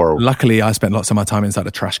you? Or luckily, I spent lots of my time inside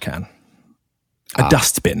a trash can. A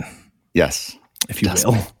dustbin. Yes. If you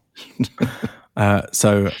will.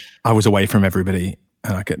 So I was away from everybody,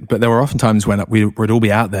 but there were often times when we'd all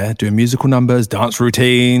be out there doing musical numbers, dance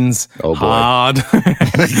routines, hard.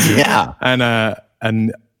 Yeah.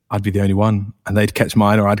 And I'd be the only one, and they'd catch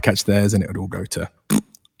mine or I'd catch theirs, and it would all go to.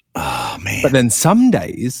 Oh, man. But then some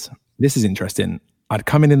days, this is interesting, I'd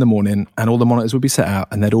come in the morning and all the monitors would be set out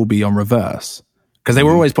and they'd all be on reverse, because they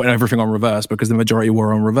were always putting everything on reverse because the majority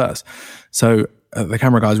were on reverse. So the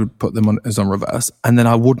camera guys would put the monitors on reverse, and then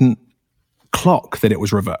I wouldn't clock that it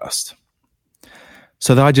was reversed.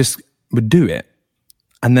 So that I just would do it.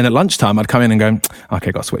 And then at lunchtime, I'd come in and go,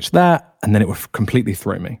 okay, got to switch that. And then it would completely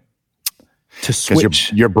throw me. To switch.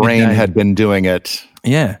 Because your brain had been doing it.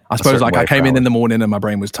 Yeah. I suppose like I came in the morning and my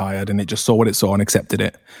brain was tired and it just saw what it saw and accepted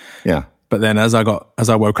it. Yeah. But then as I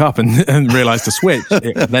woke up and realized to switch,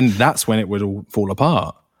 then that's when it would all fall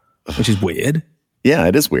apart, which is weird. Yeah,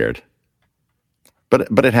 it is weird.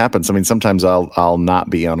 But it happens. I mean, sometimes I'll not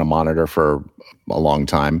be on a monitor for a long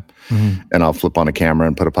time, and I'll flip on a camera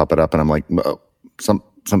and put a puppet up, and I'm like, oh,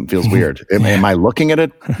 something feels weird. Am I looking at a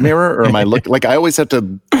mirror, or am I like I always have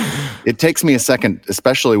to? It takes me a second,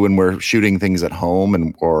 especially when we're shooting things at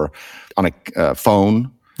home or on a phone.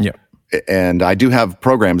 Yeah, and I do have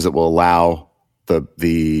programs that will allow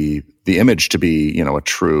the image to be a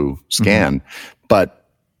true scan, but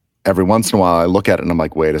every once in a while I look at it and I'm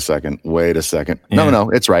like, wait a second. Yeah.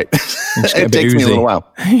 No, it's right. It takes me a little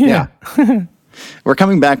while. Yeah. We're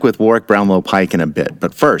coming back with Warwick Brownlow Pike in a bit,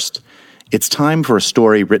 but first, it's time for a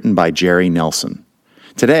story written by Jerry Nelson.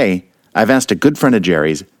 Today, I've asked a good friend of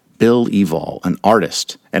Jerry's, Bill Evol, an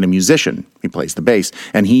artist and a musician. He plays the bass,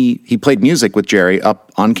 and he played music with Jerry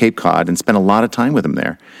up on Cape Cod and spent a lot of time with him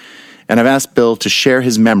there. And I've asked Bill to share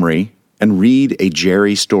his memory and read a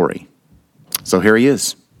Jerry story. So here he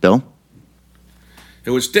is. Bill? It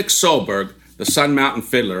was Dick Solberg, the Sun Mountain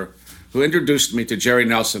fiddler, who introduced me to Jerry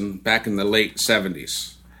Nelson back in the late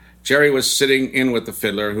 70s. Jerry was sitting in with the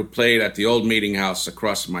fiddler who played at the old meeting house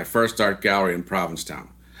across from my first art gallery in Provincetown,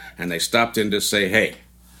 and they stopped in to say, hey.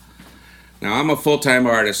 Now, I'm a full-time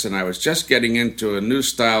artist, and I was just getting into a new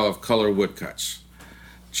style of color woodcuts.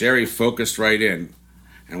 Jerry focused right in,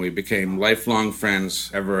 and we became lifelong friends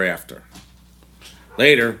ever after.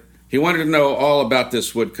 Later, he wanted to know all about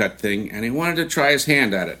this woodcut thing, and he wanted to try his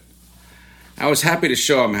hand at it. I was happy to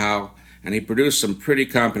show him how, and he produced some pretty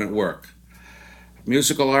competent work.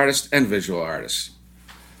 Musical artist and visual artist.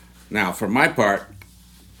 Now, for my part,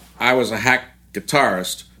 I was a hack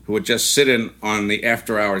guitarist who would just sit in on the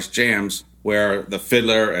after-hours jams where the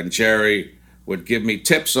fiddler and Jerry would give me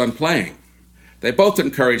tips on playing. They both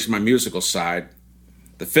encouraged my musical side.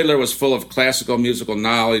 The fiddler was full of classical musical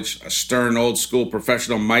knowledge, a stern old-school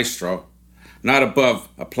professional maestro, not above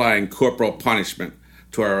applying corporal punishment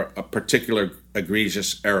to a particular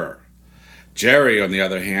egregious error. Jerry, on the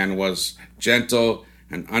other hand, was gentle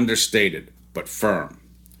and understated, but firm.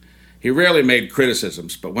 He rarely made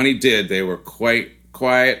criticisms, but when he did, they were quite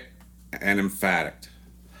quiet and emphatic.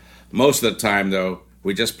 Most of the time, though,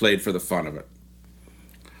 we just played for the fun of it.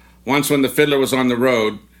 Once when the fiddler was on the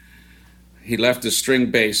road, he left his string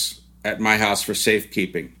bass at my house for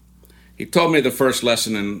safekeeping. He told me the first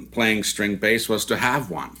lesson in playing string bass was to have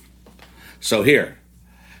one. So here.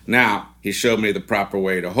 Now, he showed me the proper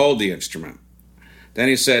way to hold the instrument. Then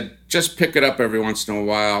he said, just pick it up every once in a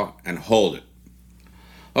while and hold it.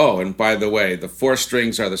 Oh, and by the way, the 4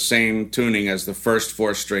 strings are the same tuning as the first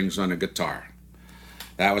 4 strings on a guitar.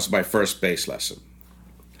 That was my first bass lesson.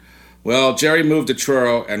 Well, Jerry moved to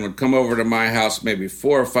Truro and would come over to my house maybe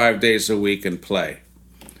 4 or 5 days a week and play.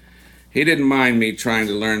 He didn't mind me trying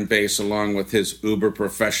to learn bass along with his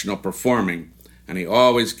uber-professional performing, and he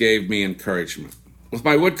always gave me encouragement. With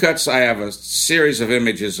my woodcuts, I have a series of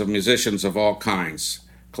images of musicians of all kinds,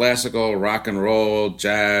 classical, rock and roll,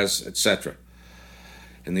 jazz, etc.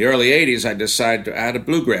 In the early 80s, I decided to add a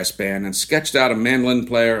bluegrass band and sketched out a mandolin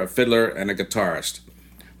player, a fiddler, and a guitarist.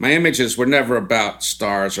 My images were never about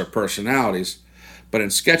stars or personalities, but in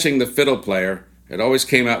sketching the fiddle player, it always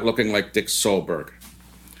came out looking like Dick Solberg.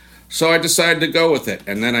 So I decided to go with it,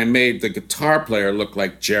 and then I made the guitar player look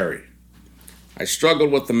like Jerry. I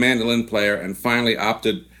struggled with the mandolin player and finally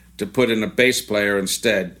opted to put in a bass player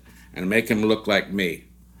instead and make him look like me.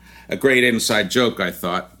 A great inside joke, I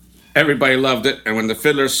thought. Everybody loved it, and when the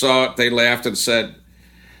fiddlers saw it, they laughed and said,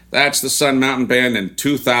 "That's the Sun Mountain Band in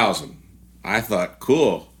 2000. I thought,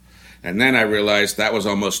 cool. And then I realized that was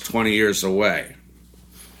almost 20 years away.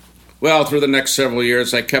 Well, through the next several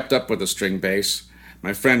years, I kept up with the string bass.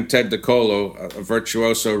 My friend Ted DiColo, a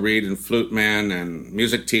virtuoso reed and flute man and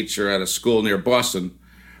music teacher at a school near Boston,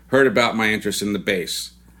 heard about my interest in the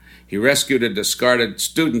bass. He rescued a discarded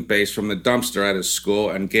student bass from the dumpster at his school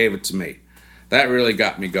and gave it to me. That really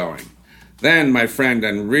got me going. Then my friend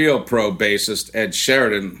and real pro bassist Ed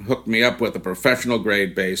Sheridan hooked me up with a professional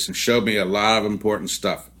grade bass and showed me a lot of important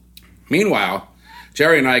stuff. Meanwhile,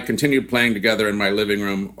 Jerry and I continued playing together in my living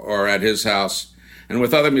room or at his house and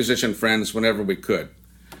with other musician friends whenever we could.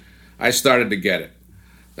 I started to get it.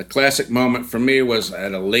 The classic moment for me was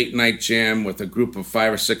at a late-night jam with a group of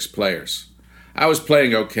 5 or 6 players. I was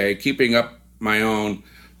playing okay, keeping up my own,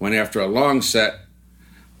 when after a long set,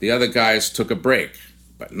 the other guys took a break,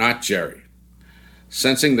 but not Jerry.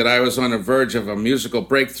 Sensing that I was on the verge of a musical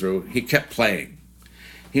breakthrough, he kept playing.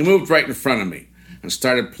 He moved right in front of me and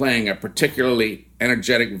started playing a particularly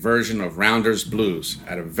energetic version of Rounders Blues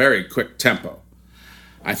at a very quick tempo.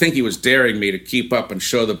 I think he was daring me to keep up and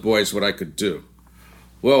show the boys what I could do.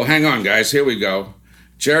 Whoa, hang on, guys, here we go.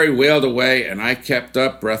 Jerry wailed away, and I kept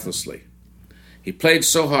up breathlessly. He played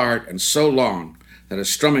so hard and so long that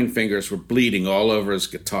his strumming fingers were bleeding all over his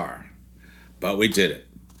guitar. But we did it.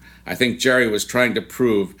 I think Jerry was trying to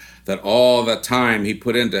prove that all the time he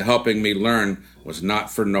put into helping me learn was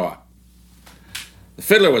not for naught. The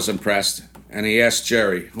fiddler was impressed, and he asked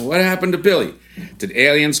Jerry, "What happened to Billy? Did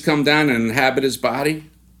aliens come down and inhabit his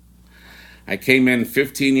body?" I came in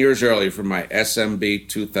 15 years early for my SMB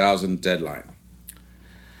 2000 deadline.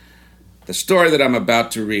 The story that I'm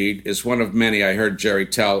about to read is one of many I heard Jerry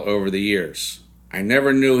tell over the years. I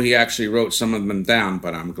never knew he actually wrote some of them down,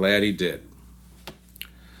 but I'm glad he did.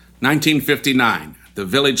 1959, The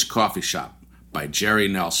Village Coffee Shop by Jerry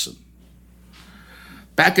Nelson.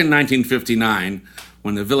 Back in 1959,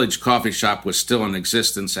 when the Village Coffee Shop was still in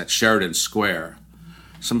existence at Sheridan Square,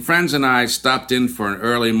 some friends and I stopped in for an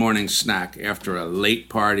early morning snack after a late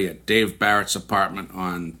party at Dave Barrett's apartment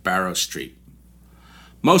on Barrow Street.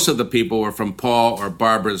 Most of the people were from Paul or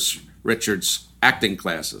Barbara Richards' acting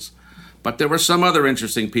classes, but there were some other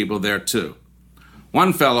interesting people there too.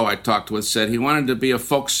 One fellow I talked with said he wanted to be a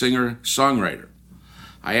folk singer-songwriter.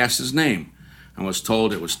 I asked his name and was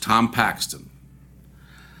told it was Tom Paxton.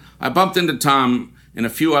 I bumped into Tom in a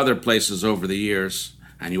few other places over the years,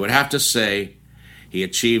 and you would have to say he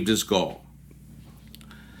achieved his goal.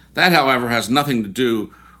 That, however, has nothing to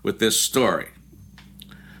do with this story.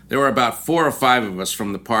 There were about 4 or 5 of us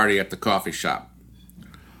from the party at the coffee shop.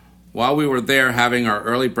 While we were there having our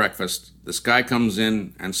early breakfast, this guy comes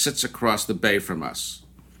in and sits across the bay from us.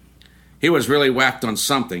 He was really whacked on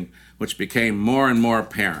something, which became more and more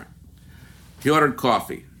apparent. He ordered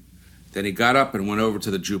coffee. Then he got up and went over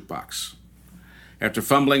to the jukebox. After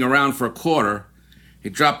fumbling around for a quarter, he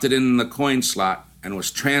dropped it in the coin slot and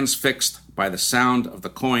was transfixed by the sound of the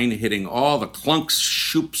coin hitting all the clunks,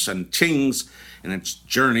 shoops, and chings in its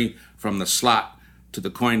journey from the slot to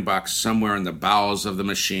the coin box somewhere in the bowels of the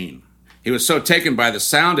machine. He was so taken by the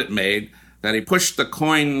sound it made that he pushed the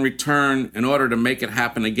coin return in order to make it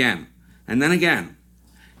happen again, and then again,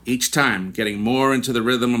 each time getting more into the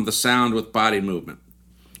rhythm of the sound with body movement.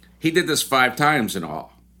 He did this 5 times in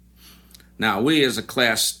all. Now, we as a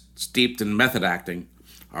class steeped in method acting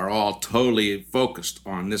are all totally focused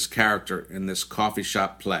on this character in this coffee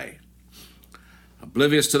shop play.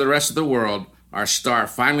 Oblivious to the rest of the world, our star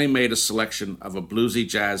finally made a selection of a bluesy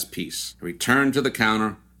jazz piece. He returned to the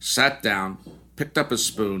counter, sat down, picked up his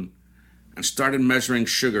spoon, and started measuring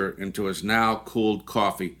sugar into his now cooled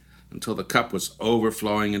coffee until the cup was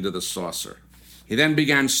overflowing into the saucer. He then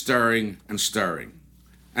began stirring and stirring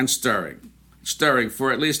and stirring for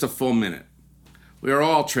at least a full minute. We are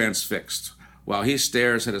all transfixed while he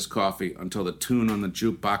stares at his coffee until the tune on the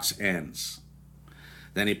jukebox ends.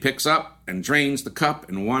 Then he picks up and drains the cup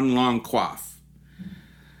in one long quaff.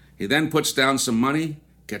 He then puts down some money,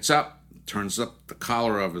 gets up, turns up the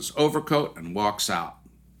collar of his overcoat, and walks out.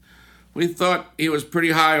 We thought he was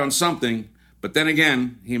pretty high on something, but then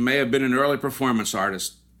again, he may have been an early performance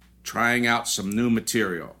artist trying out some new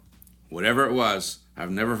material. Whatever it was,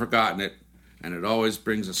 I've never forgotten it, and it always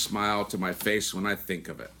brings a smile to my face when I think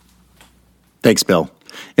of it. Thanks, Bill.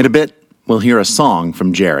 In a bit, we'll hear a song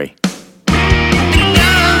from Jerry.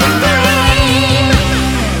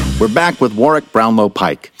 We're back with Warwick Brownlow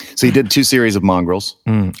Pike. So you did 2 series of Mongrels.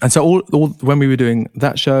 And so all when we were doing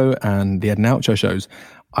that show and the Ed and Oucho shows,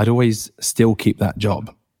 I'd always still keep that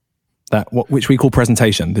job, which we call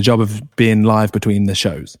presentation, the job of being live between the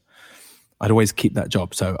shows. I'd always keep that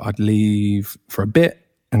job. So I'd leave for a bit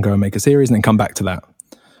and go and make a series and then come back to that.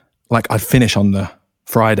 Like I'd finish on the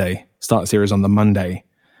Friday, start a series on the Monday,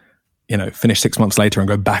 finish 6 months later and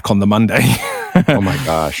go back on the Monday. Oh my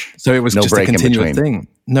gosh. So it was just a continuous thing.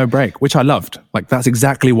 No break, which I loved. Like that's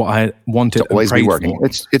exactly what I wanted. To always be working. For.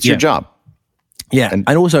 It's your job. Yeah. And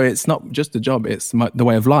also it's not just a job. It's the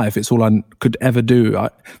way of life. It's all I could ever do.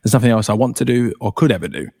 There's nothing else I want to do or could ever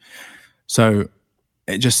do. So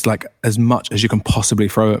it just like as much as you can possibly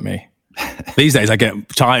throw at me. These days I get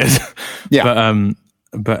tired. Yeah.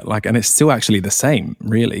 But like, and it's still actually the same,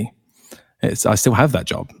 really. I still have that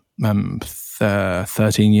job.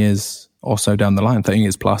 13 years or so down the line, 13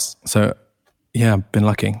 years plus. So yeah, I've been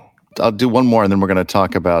lucky. I'll do one more and then we're going to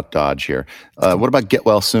talk about Dodge here. What about Get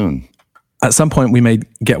Well Soon? At some point we made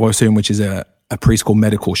Get Well Soon, which is a preschool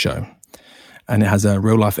medical show. And it has a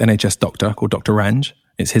real life NHS doctor called Dr. Ranj.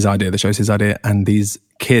 It's his idea, the show's his idea. And these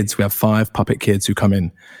kids, we have 5 puppet kids who come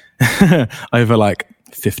in over like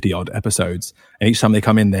 50 odd episodes. And each time they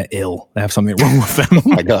come in, they're ill. They have something wrong with them. Oh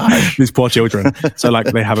my gosh. These poor children. So like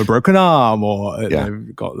they have a broken arm or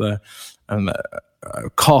they've got the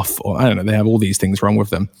cough or I don't know. They have all these things wrong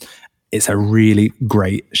with them. It's a really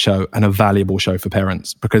great show and a valuable show for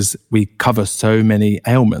parents because we cover so many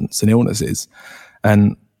ailments and illnesses.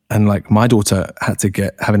 And like my daughter had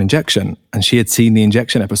to have an injection and she had seen the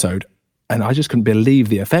injection episode and I just couldn't believe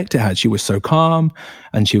the effect it had. She was so calm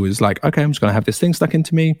and she was like, okay, I'm just going to have this thing stuck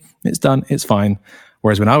into me. It's done. It's fine.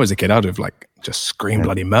 Whereas when I was a kid, I'd have like just screamed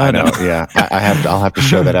bloody murder. I know, yeah. I'll have to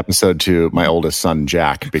show that episode to my oldest son,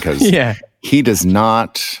 Jack, because he does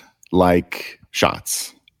not like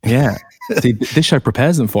shots. Yeah. See, this show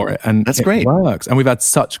prepares them for it and that's great. It works. And we've had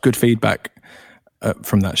such good feedback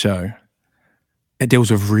from that show. It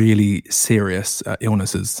deals with really serious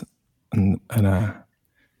illnesses,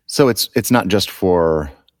 so it's not just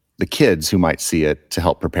for the kids who might see it to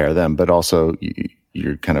help prepare them, but also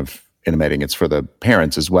you're kind of intimating it's for the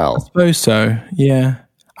parents as well. I suppose so. Yeah,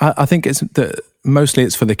 I think mostly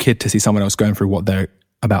it's for the kid to see someone else going through what they're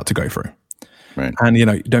about to go through, right?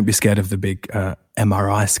 And don't be scared of the big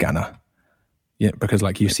MRI scanner. Yeah, because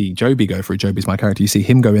like you see Joby go through. Joby's my character. You see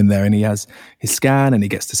him go in there, and he has his scan, and he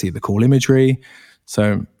gets to see the cool imagery.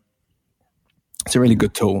 So it's a really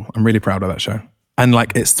good tool. I'm really proud of that show. And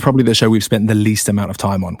like, it's probably the show we've spent the least amount of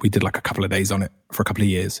time on. We did like a couple of days on it for a couple of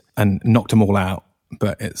years and knocked them all out,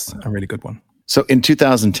 but it's a really good one. So in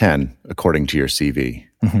 2010, according to your CV,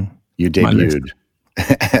 you debuted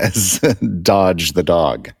as Dodge the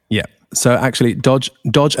dog. Yeah. So actually Dodge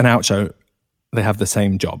and Oucho, they have the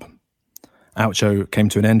same job. Oucho came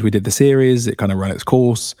to an end. We did the series. It kind of ran its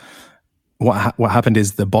course. What happened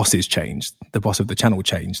is the bosses changed. The boss of the channel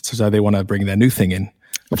changed. So they want to bring their new thing in,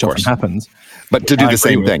 which often happens. But to do the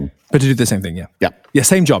same thing. But to do the same thing, yeah. Yeah. Yeah,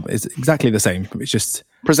 same job. It's exactly the same. It's just...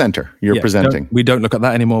 Presenter. You're presenting. We don't look at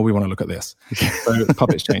that anymore. We want to look at this. So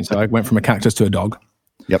puppets changed. So I went from a cactus to a dog.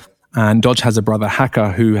 Yep. And Dodge has a brother,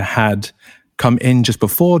 Hacker, who had come in just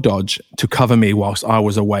before Dodge to cover me whilst I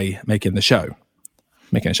was away making a show.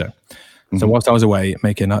 So whilst I was away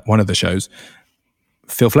making one of the shows,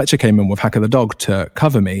 Phil Fletcher came in with Hacker the dog to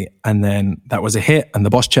cover me, and then that was a hit and the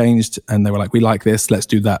boss changed and they were like, we like this, let's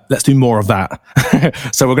do that, let's do more of that.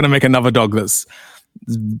 So we're going to make another dog that's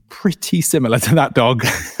pretty similar to that dog.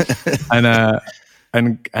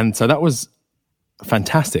 and so that was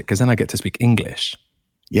fantastic because then I get to speak English.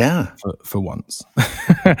 Yeah. For once.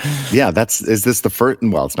 Yeah, is this the first?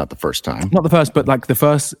 Well, it's not the first time. Not the first, but like the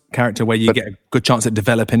first character where you get a good chance at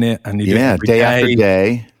developing it. And you do it every day after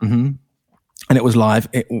day. Mm-hmm. And it was live.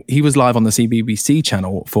 He was live on the CBBC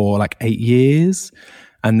channel for like 8 years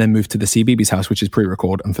and then moved to the CBeebies House, which is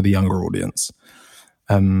pre-record and for the younger audience.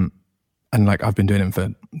 And like I've been doing him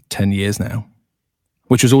for 10 years now,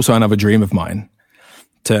 which was also another dream of mine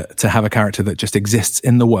to have a character that just exists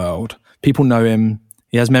in the world. People know him.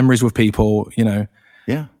 He has memories with people, Yeah.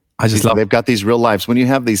 I just love. They've got these real lives. When you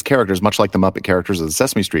have these characters, much like the Muppet characters or the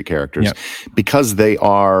Sesame Street characters, because they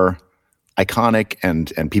are iconic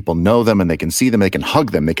and people know them and they can see them, they can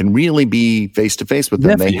hug them, they can really be face to face with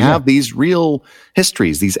them. They have these real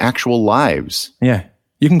histories, these actual lives. Yeah.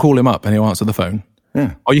 You can call him up and he'll answer the phone.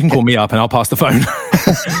 Yeah. Or you can call me up and I'll pass the phone.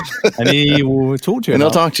 And he will talk to you. And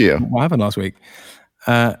he'll talk to you. What happened last week.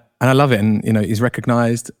 And I love it. And, he's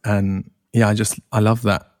recognized and I love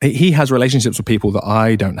that. He has relationships with people that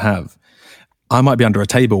I don't have. I might be under a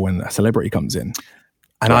table when a celebrity comes in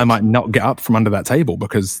and I might not get up from under that table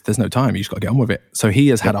because there's no time. You just got to get on with it. So he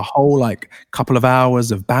has had a whole couple of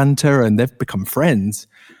hours of banter and they've become friends.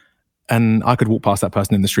 And I could walk past that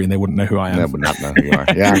person in the street and they wouldn't know who I am. They would not know who you are.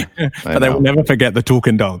 Yeah. But they will never forget the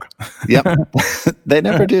talking dog. Yep. They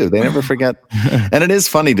never do. They never forget. And it is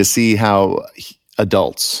funny to see how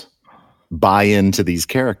adults buy into these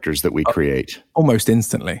characters that we create. Almost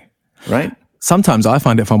instantly. Right? Sometimes I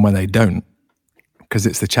find it fun when they don't because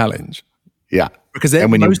it's the challenge. Yeah. Because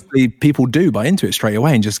mostly people do buy into it straight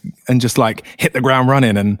away and just hit the ground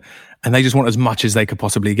running and they just want as much as they could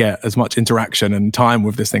possibly get, as much interaction and time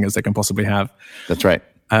with this thing as they can possibly have. That's right.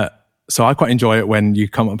 So I quite enjoy it when you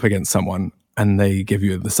come up against someone and they give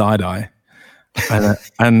you the side eye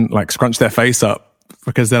and scrunch their face up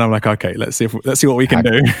because then I'm like, okay, let's see what we can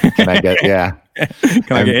do. Can I get,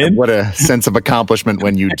 Can I get in? What a sense of accomplishment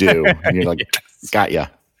when you do. And you're like, got ya.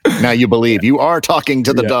 Now you believe you are talking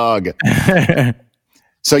to the dog.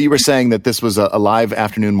 So you were saying that this was a live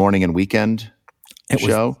afternoon, morning, and weekend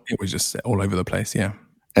show? It was just all over the place, yeah.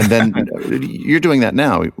 And then you're doing that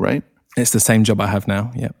now, right? It's the same job I have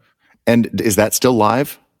now, yeah. And is that still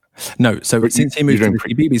live? No, so since he moved to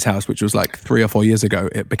BB's house, which was like 3 or 4 years ago,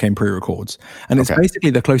 it became pre-records. And it's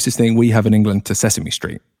basically the closest thing we have in England to Sesame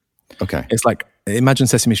Street. Okay. It's like, imagine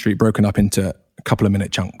Sesame Street broken up into a couple of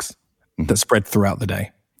minute chunks that spread throughout the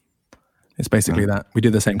day. It's basically that. We do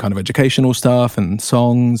the same kind of educational stuff and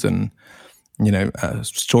songs and,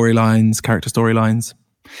 storylines, character storylines.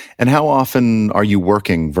 And how often are you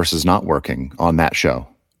working versus not working on that show?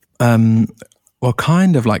 Well,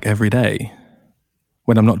 kind of like every day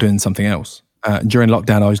when I'm not doing something else. During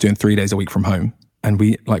lockdown, I was doing 3 days a week from home. And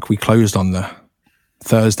we closed on the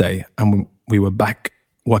Thursday and we were back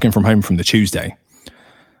working from home from the Tuesday.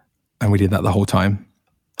 And we did that the whole time.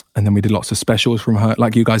 And then we did lots of specials from home,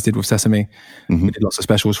 like you guys did with Sesame. Mm-hmm. We did lots of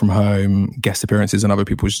specials from home, guest appearances on other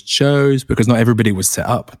people's shows, because not everybody was set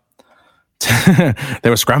up. They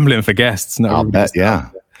were scrambling for guests. I'll bet,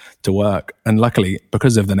 to work. And luckily,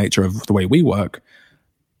 because of the nature of the way we work,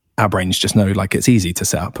 our brains just know like it's easy to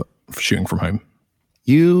set up for shooting from home.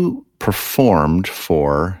 You performed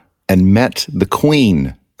for and met the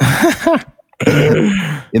Queen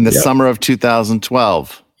in the summer of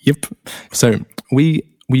 2012. Yep. So we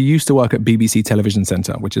used to work at BBC Television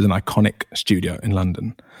Centre, which is an iconic studio in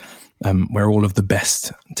London, where all of the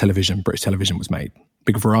best British television was made.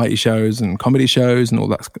 Big variety shows and comedy shows and all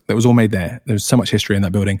that. That was all made there. There's so much history in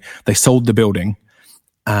that building. They sold the building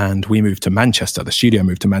and we moved to Manchester. The studio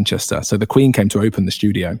moved to Manchester. So the Queen came to open the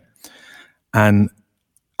studio. And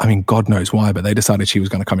I mean, God knows why, but they decided she was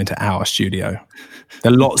going to come into our studio.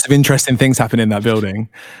 There are lots of interesting things happening in that building.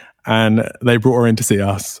 And they brought her in to see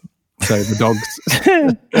us. So the dogs,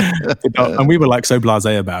 and we were like so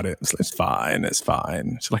blasé about it. It's fine.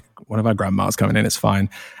 She's like, one of our grandmas coming in, it's fine.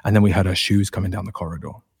 And then we heard her shoes coming down the corridor.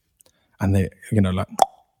 And they,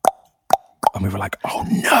 and we were like, oh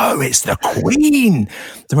no, it's the Queen,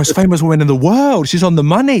 the most famous woman in the world. She's on the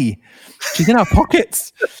money. She's in our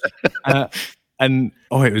pockets. And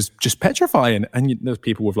it was just petrifying. And there's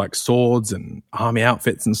people with like swords and army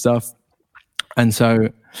outfits and stuff. And so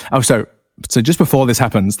just before this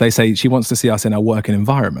happens, they say she wants to see us in our working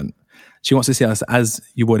environment. She wants to see us as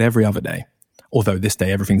you would every other day. Although this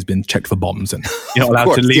day, everything's been checked for bombs and you're not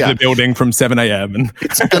allowed to leave the building from 7 a.m. And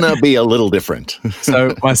it's going to be a little different.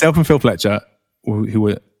 So myself and Phil Fletcher, who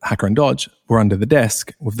were Hacker and Dodge, were under the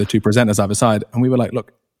desk with the two presenters either side. And we were like,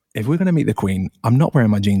 look, if we're going to meet the Queen, I'm not wearing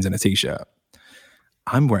my jeans and a T-shirt.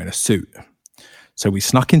 I'm wearing a suit. So we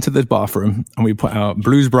snuck into the bathroom and we put our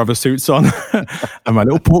Blues Brothers suits on and my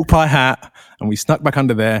little pork pie hat, and we snuck back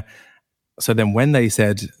under there. So then when they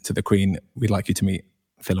said to the Queen, we'd like you to meet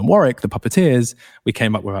Phil and Warwick, the puppeteers, we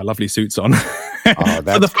came up with our lovely suits on for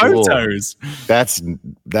the photos. Cool.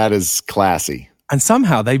 That is classy. And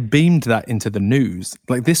somehow they beamed that into the news.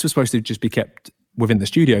 Like this was supposed to just be kept within the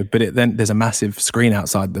studio, but then there's a massive screen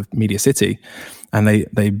outside the Media City, and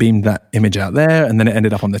they beamed that image out there, and then it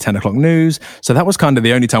ended up on the 10 o'clock news. So that was kind of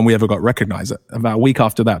the only time we ever got recognized. About a week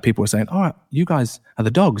after that, people were saying, all right, you guys are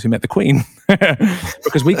the dogs who met the Queen.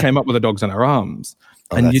 Because we came up with the dogs on our arms.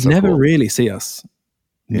 And you'd never really see us.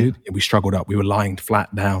 Yeah. We struggled up. We were lying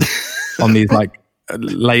flat down on these like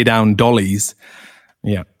lay down dollies.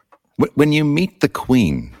 Yeah. When you meet the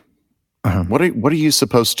Queen, what are you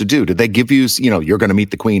supposed to do? Did they give you, you're going to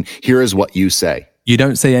meet the Queen, here is what you say? You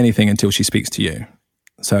don't say anything until she speaks to you.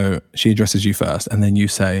 So she addresses you first, and then you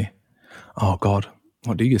say, oh God.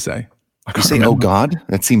 What do you say? You say, oh God?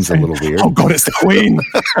 That seems a little weird. Oh God, it's the Queen.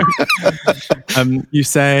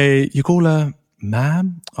 You call her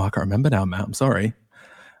ma'am? Oh, I can't remember now, ma'am. I'm sorry.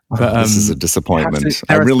 But this is a disappointment.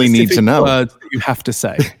 I really need to know. Words that you have to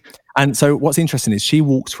say. And so what's interesting is she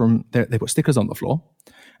walks from, they put stickers on the floor,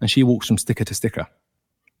 and she walks from sticker to sticker.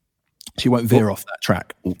 She won't veer off that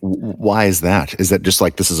track. Why is that? Is that just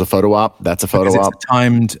like, this is a photo op? That's a photo op? It's a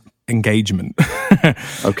timed engagement.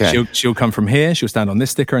 Okay. She'll come from here, she'll stand on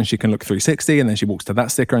this sticker, and she can look 360, and then she walks to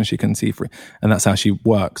that sticker and she can see free. And that's how she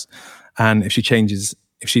works. And if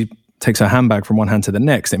she takes her handbag from one hand to the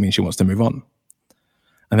next, it means she wants to move on.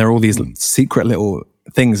 And there are all these secret little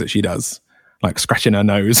things that she does, like scratching her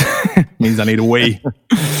nose means I need a wee.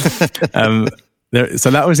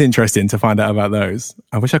 So that was interesting to find out about those.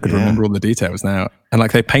 I wish I could remember all the details now. And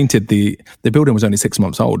like they painted the building was only 6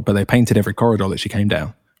 months old, but they painted every corridor that she came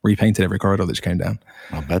down, repainted every corridor that she came down.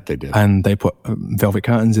 I'll bet they did. And they put velvet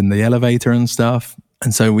curtains in the elevator and stuff.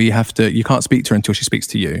 And so you can't speak to her until she speaks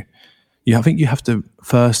to you. I think you have to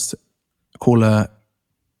first call her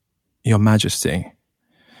Your Majesty,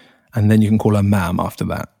 and then you can call her Ma'am after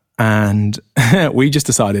that. And we just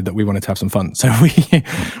decided that we wanted to have some fun. So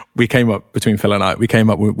we came up, between Phil and I, we're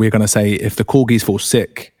going to say, if the corgis fall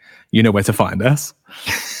sick, you know where to find us.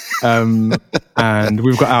 And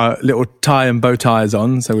we've got our little tie and bow ties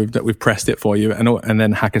on, so we've pressed it for you. And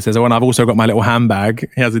then Hacker says, "Oh, and I've also got my little handbag."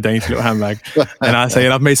 He has a dainty little handbag, and I say,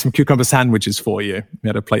 "And I've made some cucumber sandwiches for you." We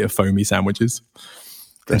had a plate of foamy sandwiches,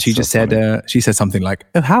 and she just said, she said something like,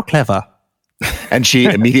 "Oh, how clever." And she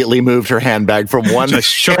immediately moved her handbag from one hand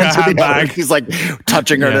shook to her the handbag. other. She's like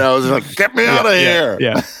touching her nose, like, "Get me out of here!"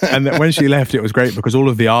 Yeah. And then when she left, it was great because all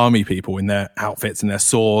of the army people in their outfits and their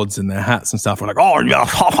swords and their hats and stuff were like, "Oh,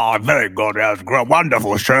 yeah, very good, that's a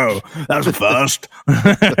wonderful show. That was a first."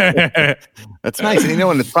 That's nice, and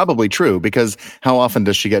and it's probably true because how often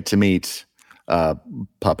does she get to meet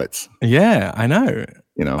puppets? Yeah, I know.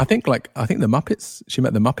 I think the Muppets. She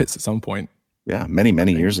met the Muppets at some point. Yeah, many,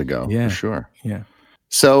 many years ago, yeah, for sure. Yeah.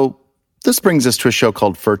 So this brings us to a show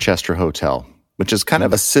called Furchester Hotel, which is kind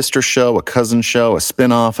of a sister show, a cousin show, a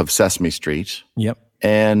spin-off of Sesame Street. Yep.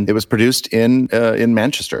 And it was produced in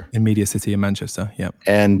Manchester. In Media City in Manchester, yep.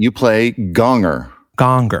 And you play Gonger.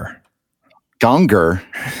 Gonger. Gonger?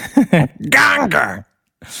 Gonger!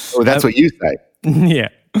 Oh, that's what you say. Yeah.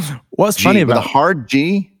 What's funny about... With a hard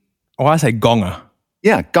G? Oh, I say gonger.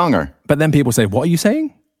 Yeah, Gonger. But then people say, what are you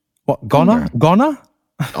saying? What, goner? Goner?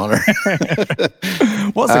 Goner.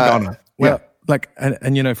 What's a goner? Well,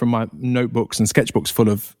 and from my notebooks and sketchbooks full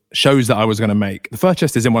of shows that I was going to make, the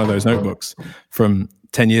Furchester is in one of those notebooks from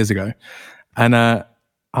 10 years ago. And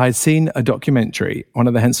I'd seen a documentary, one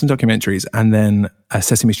of the Henson documentaries, and then a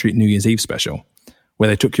Sesame Street New Year's Eve special where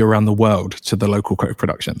they took you around the world to the local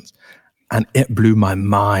productions. And it blew my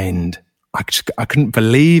mind. I couldn't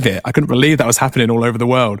believe it. I couldn't believe that was happening all over the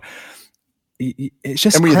world. It's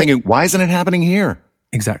just. And were you thinking, why isn't it happening here?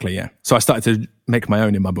 Exactly, yeah. So I started to make my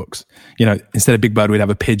own in my books. Instead of Big Bird, we'd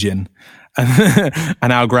have a pigeon,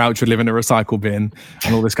 and our Grouch would live in a recycle bin,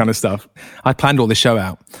 and all this kind of stuff. I planned all this show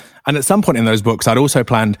out, and at some point in those books, I'd also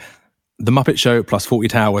planned The Muppet Show plus 40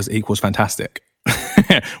 Towers equals Fantastic,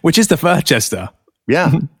 which is the Furchester.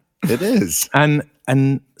 Yeah, it is.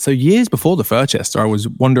 And so years before the Furchester, I was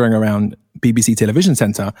wandering around BBC Television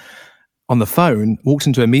Centre on the phone, walked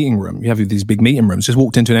into a meeting room. You have these big meeting rooms, just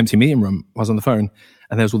walked into an empty meeting room. I was on the phone,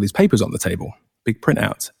 and there was all these papers on the table, big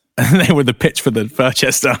printouts. And they were the pitch for the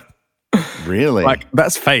Furchester. Really?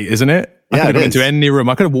 That's fate, isn't it? I could have gone into any room.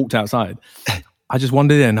 I could have walked outside. I just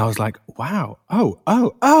wandered in, and I was like, wow, oh.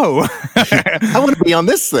 I want to be on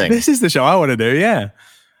this thing. This is the show I want to do, yeah.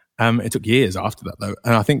 It took years after that, though.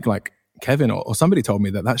 And I think Kevin or somebody told me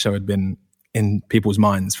that show had been in people's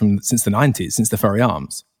minds since the 90s, since the Furry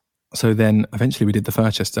Arms. So then eventually we did the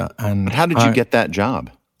Furchester. And how did you get that job?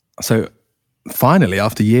 So finally,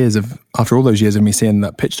 after all those years of me seeing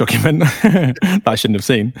that pitch document that I shouldn't have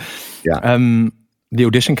seen, the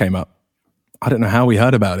audition came up. I don't know how we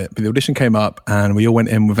heard about it, but the audition came up and we all went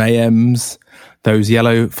in with AMs, those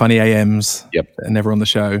yellow funny AMs. Yep. That are never on the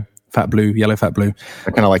show. Fat Blue, yellow Fat Blue.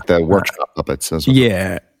 I kind of like the workshop puppets as well.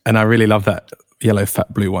 Yeah. And I really love that yellow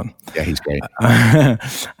Fat Blue one. Yeah, he's great.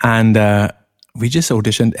 And we just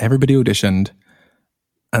auditioned. Everybody auditioned,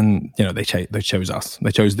 and they chose us.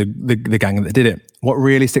 They chose the gang that did it. What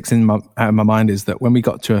really sticks out in my mind is that when we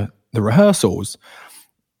got to the rehearsals,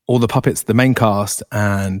 all the puppets, the main cast,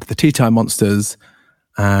 and the Tea Time Monsters,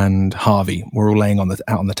 and Harvey were all laying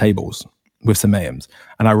out on the tables with some AMs.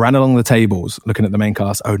 And I ran along the tables looking at the main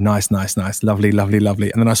cast. Oh, nice, lovely.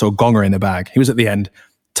 And then I saw Gonger in the bag. He was at the end,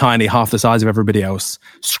 tiny, half the size of everybody else,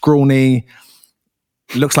 scrawny.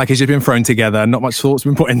 Looks like he's just been thrown together. Not much thought's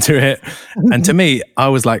been put into it. And to me, I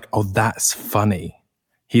was like, "Oh, that's funny."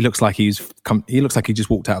 He looks like he just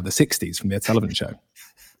walked out of the '60s from the Ed Sullivan Show.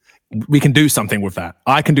 We can do something with that.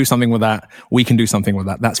 I can do something with that. We can do something with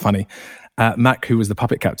that. That's funny. Mac, who was the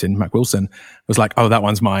puppet captain, Mac Wilson, was like, "Oh, that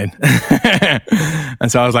one's mine."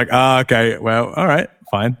 And so I was like, okay, well, all right,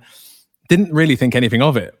 fine. Didn't really think anything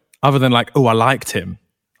of it other than I liked him.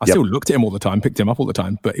 I still looked at him all the time, picked him up all the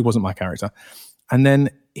time, but he wasn't my character. And then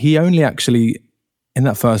he only actually, in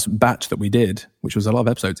that first batch that we did, which was a lot of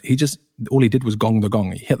episodes, all he did was gong the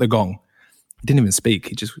gong. He hit the gong. He didn't even speak.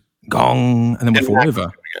 He just gong and then would fall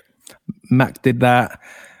over. Mac did that.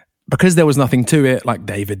 Because there was nothing to it, like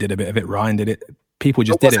David did a bit of it, Ryan did it. People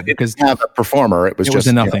just did it because have a performer. It was just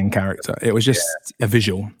a nothing character. It was just a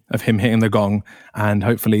visual of him hitting the gong, and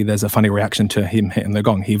hopefully there's a funny reaction to him hitting the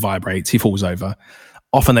gong. He vibrates, he falls over.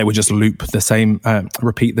 Often they would just loop the same,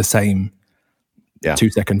 repeat the same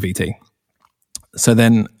 2-second VT. So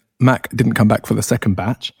then Mac didn't come back for the second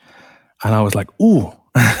batch, And I was like, ooh,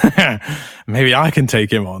 maybe I can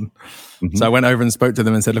take him on. Mm-hmm. So I went over and spoke to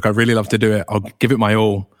them and said, look, I'd really love to do it. I'll give it my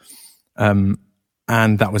all. And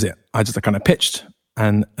that was it. I just kind of pitched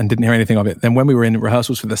and didn't hear anything of it. Then when we were in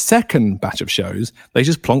rehearsals for the second batch of shows, they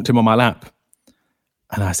just plonked him on my lap.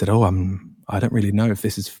 And I said, I don't really know if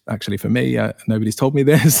this is actually for me. Nobody's told me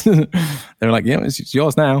this. They were like, yeah, it's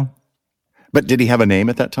yours now. But did he have a name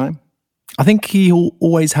at that time? I think he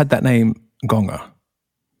always had that name, Gonga.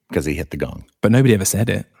 Because he hit the gong. But nobody ever said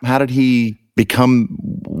it. How did he become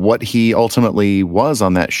what he ultimately was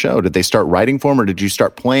on that show? Did they start writing for him, or did you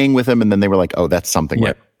start playing with him and then they were like, oh, that's something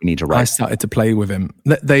we need to write? I started to play with him.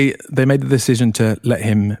 They made the decision to let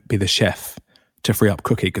him be the chef to free up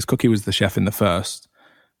Cookie, because Cookie was the chef in the first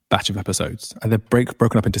batch of episodes. And they're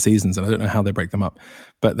broken up into seasons, and I don't know how they break them up.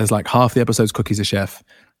 But there's like half the episodes Cookie's a chef.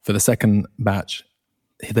 For the second batch,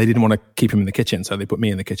 they didn't want to keep him in the kitchen, so they put me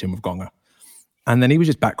in the kitchen with Gonga. And then he was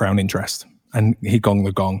just background interest, and he gonged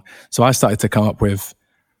the gong. So I started to come up with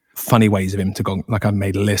funny ways of him to gong. Like I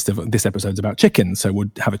made a list of this episode's about chicken, so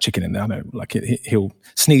we'd have a chicken in there. I know, like he'll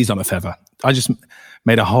sneeze on a feather. I just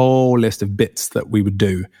made a whole list of bits that we would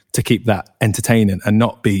do to keep that entertaining and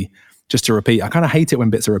not be just to repeat. I kind of hate it when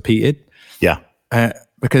bits are repeated. Yeah.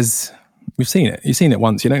 Because you've seen it. You've seen it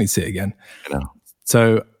once. You don't need to see it again. I know.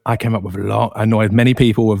 So I came up with annoyed many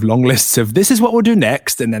people with long lists of this is what we'll do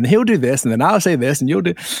next, and then he'll do this, and then I'll say this, and you'll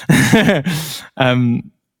do.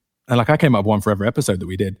 And like I came up with one for every episode that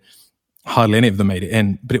we did. Hardly any of them made it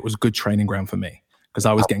in, but it was good training ground for me because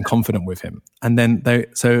I was getting confident with him. And then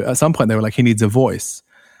so at some point they were like, he needs a voice.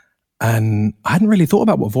 And I hadn't really thought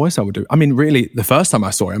about what voice I would do. I mean, really, the first time I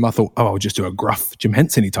saw him, I thought, I'll just do a gruff Jim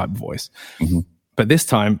Henson-y type of voice. Mm-hmm. But this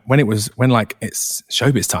time, when it's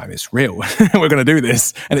showbiz time, it's real. We're going to do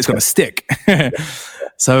this, and it's going to stick.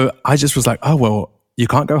 So I just was like, oh, well, you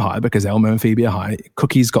can't go high because Elmo and Phoebe are high.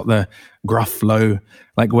 Cookie's got the gruff, low.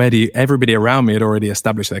 Like, everybody around me had already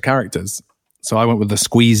established their characters. So I went with the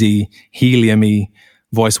squeezy, helium-y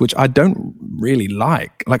voice, which I don't really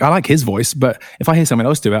like. Like, I like his voice, but if I hear someone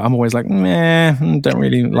else do it, I'm always like, don't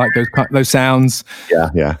really like those sounds.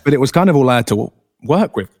 Yeah. But it was kind of all I had to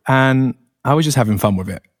work with. And I was just having fun with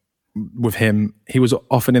it. With him, he was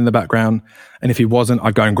often in the background, and if he wasn't,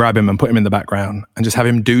 I'd go and grab him and put him in the background and just have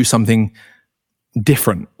him do something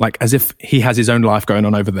different, like as if he has his own life going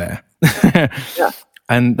on over there. Yeah.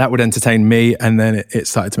 And that would entertain me, and then it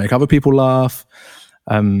started to make other people laugh,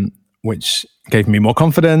 which gave me more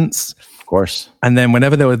confidence. Of course. And then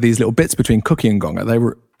whenever there were these little bits between Cookie and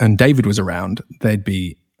Gonga, and David was around,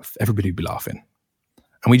 everybody would be laughing,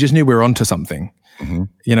 and we just knew we were onto something. Mm-hmm.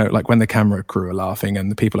 You know, like when the camera crew are laughing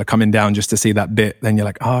and the people are coming down just to see that bit, then you're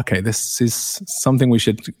like, oh, okay, this is something we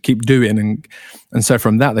should keep doing. And so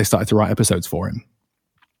from that, they started to write episodes for him.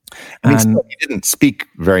 And he didn't speak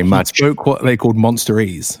very much. He spoke what they called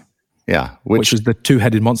monsterese. Yeah. Which was the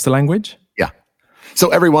two-headed monster language. Yeah. So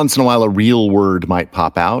every once in a while, a real word might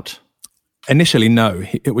pop out. Initially, no.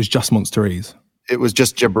 It was just monsterese. It was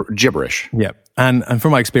just gibberish. Yeah. And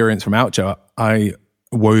from my experience from Oucho, I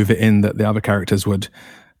wove it in that the other characters would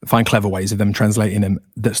find clever ways of them translating him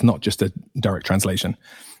that's not just a direct translation,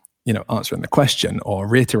 you know, answering the question or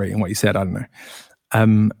reiterating what you said, I don't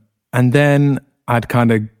know. And then I'd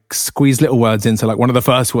kind of squeeze little words in. So like one of the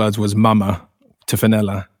first words was mama to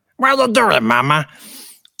Fenella. What are you doing, mama?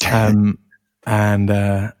 And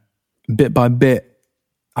bit by bit,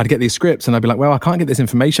 I'd get these scripts and I'd be like, well, I can't get this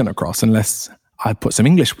information across unless I put some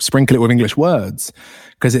English, sprinkle it with English words,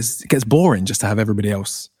 because it gets boring just to have everybody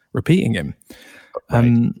else repeating him.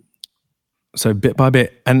 Right. So bit by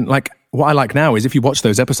bit, and like what I like now is if you watch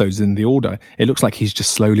those episodes in the order, it looks like he's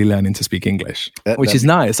just slowly learning to speak English, which is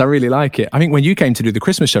nice. I really like it. I think when you came to do the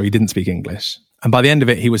Christmas show, he didn't speak English, and by the end of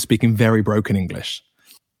it, he was speaking very broken English.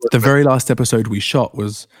 The very last episode we shot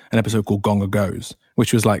was an episode called Gonga Goes,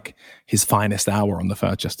 which was like his finest hour on the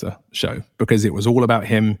Furchester show, because it was all about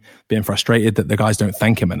him being frustrated that the guys don't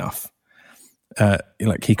thank him enough.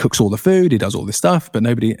 Like he cooks all the food, he does all this stuff, but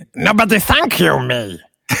nobody thank you me.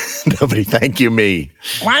 Nobody thank you me.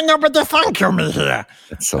 Why nobody thank you me here?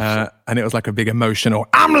 That's so and it was like a big emotional,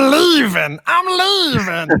 I'm leaving.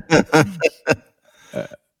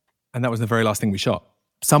 And that was the very last thing we shot.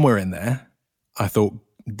 Somewhere in there, I thought,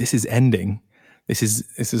 this is ending. This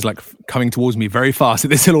is like coming towards me very fast.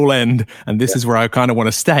 This will all end, and this is where I kind of want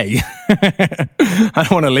to stay. I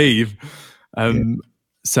don't want to leave.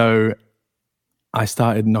 So I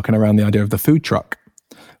started knocking around the idea of the food truck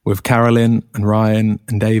with Carolyn and Ryan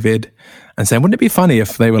and David, and saying, wouldn't it be funny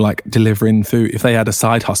if they were like delivering food, if they had a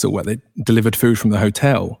side hustle where they delivered food from the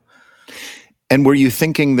hotel? And were you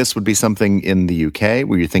thinking this would be something in the UK?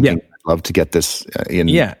 Were you thinking, I'd love to get this in?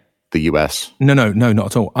 Yeah. the US? No, not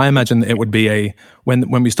at all. I imagine it would be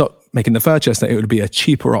when we stopped making the Furchester, it would be a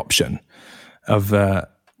cheaper option of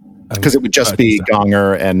because it would just be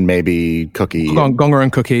Gonger and maybe Cookie. Gonger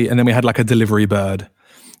and Cookie, and then we had like a delivery bird,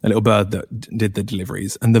 a little bird that did the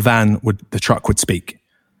deliveries, and the truck would speak,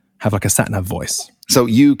 have like a sat-nav voice. So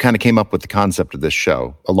you kind of came up with the concept of this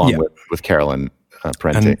show along with Carolyn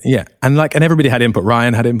Parenti. And everybody had input.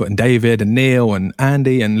 Ryan had input, and David and Neil and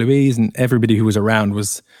Andy and Louise and everybody who was around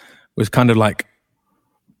was kind of like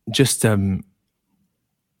just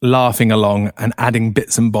laughing along and adding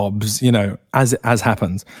bits and bobs, as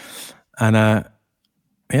happens. And I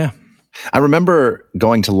remember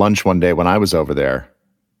going to lunch one day when I was over there,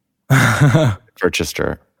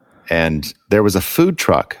 Furchester, and there was a food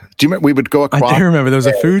truck. Do you remember? We would go across. I do remember there was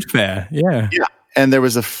a food fair. Yeah. And there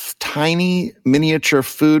was a tiny miniature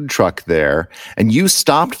food truck there, and you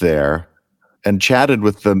stopped there and chatted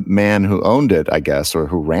with the man who owned it, I guess, or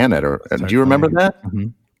who ran it. Do you remember that? Mm-hmm.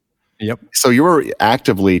 Yep. So you were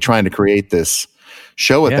actively trying to create this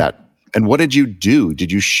show at that. And what did you do?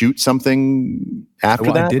 Did you shoot something after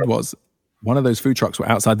that? What I did was, one of those food trucks were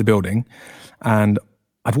outside the building, and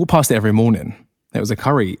I'd walk past it every morning. It was a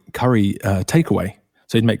curry takeaway.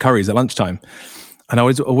 So he'd make curries at lunchtime. And I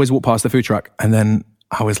always walk past the food truck. And then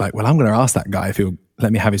I was like, well, I'm going to ask that guy if he'll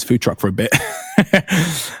let me have his food truck for a bit.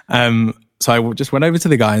 So I just went over to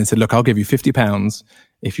the guy and said, look, I'll give you £50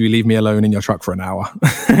 if you leave me alone in your truck for an hour.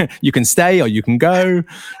 You can stay or you can go.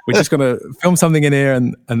 We're just going to film something in here,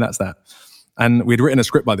 and that's that. And we'd written a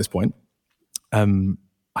script by this point,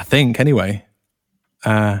 I think, anyway.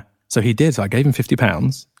 So he did. So I gave him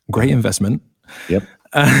 £50. Great investment. Yep.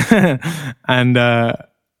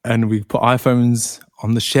 And we put iPhones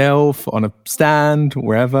on the shelf, on a stand,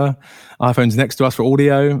 wherever. iPhones next to us for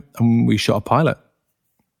audio, and we shot a pilot.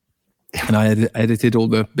 And I edited all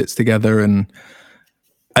the bits together, and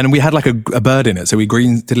we had like a bird in it. So we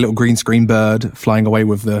did a little green screen bird flying away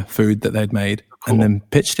with the food that they'd made, and then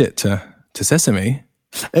pitched it to Sesame.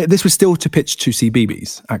 This was still to pitch to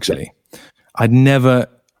CBeebies, actually. I'd never,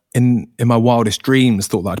 in my wildest dreams,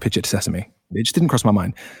 thought that I'd pitch it to Sesame. It just didn't cross my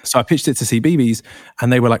mind. So I pitched it to CBeebies,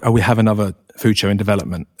 and they were like, oh, we have another food show in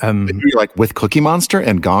development. You're like, with Cookie Monster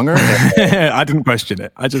and Gonger? I didn't question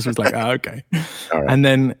it. I just was like, oh, okay. All right. And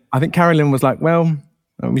then I think Carolyn was like, well,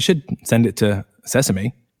 we should send it to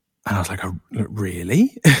Sesame. And I was like, oh,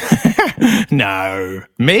 really? No.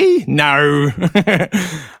 Me? No.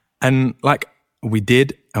 And like, we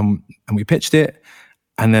did, and we pitched it.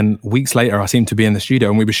 And then weeks later, I seemed to be in the studio,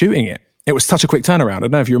 and we were shooting it. It was such a quick turnaround. I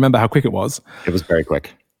don't know if you remember how quick it was. It was very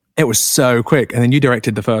quick. It was so quick. And then you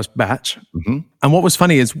directed the first batch. Mm-hmm. And what was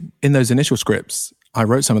funny is, in those initial scripts, I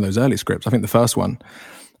wrote some of those early scripts. I think the first one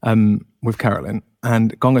with Carolyn,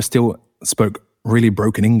 and Gonger still spoke really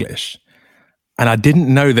broken English. And I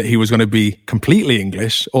didn't know that he was going to be completely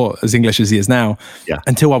English, or as English as he is now,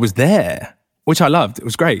 until I was there, which I loved. It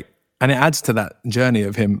was great. And it adds to that journey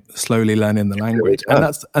of him slowly learning the language.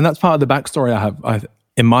 Really, and that's part of the backstory I have,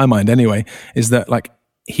 in my mind anyway, is that like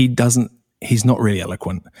he's not really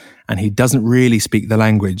eloquent, and he doesn't really speak the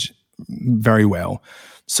language very well.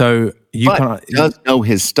 So he does know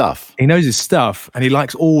his stuff. He knows his stuff, and he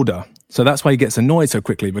likes order. So that's why he gets annoyed so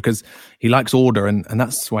quickly, because he likes order, and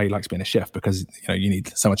that's why he likes being a chef, because you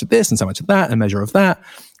need so much of this and so much of that and measure of that,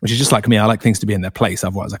 which is just like me. I like things to be in their place,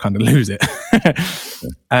 otherwise I kind of lose it.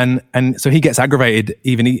 And so he gets aggravated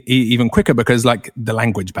even quicker, because like the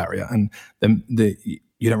language barrier, and the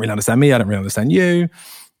you don't really understand me, I don't really understand you.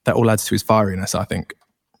 That all adds to his fieriness, I think.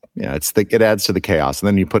 Yeah, it adds to the chaos. And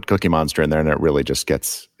then you put Cookie Monster in there, and it really just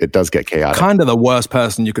does get chaotic. Kind of the worst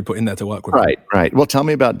person you could put in there to work with. Right. Well, tell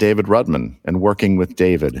me about David Rudman and working with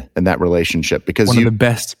David and that relationship, because one of the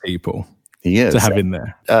best people he is to have in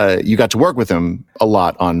there. You got to work with him a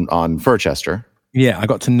lot on Furchester. Yeah, I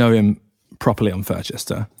got to know him properly on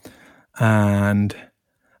Furchester, and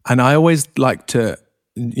I always like to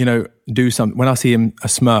do something when I see him, a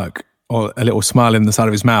smirk or a little smile in the side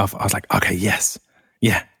of his mouth. I was like, okay, yes.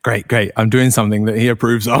 Yeah, great. I'm doing something that he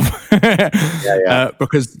approves of.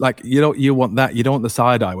 Because like, you want that. You don't want the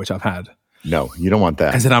side eye, which I've had. No, you don't want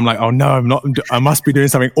that. And then I'm like, oh no, I'm not. I must be doing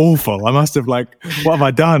something awful. I must have what have I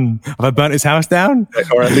done? Have I burnt his house down?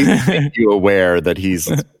 Or at least make you aware that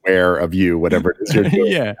he's aware of you, whatever it is you're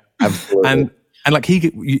doing. Yeah, absolutely. And like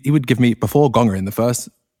he would give me, before Gonger, in the first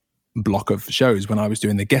block of shows when I was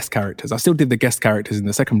doing the guest characters. I still did the guest characters in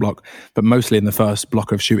the second block, but mostly in the first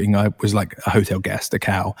block of shooting, I was like a hotel guest, a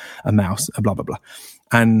cow, a mouse, a blah, blah, blah.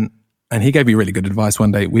 And he gave me really good advice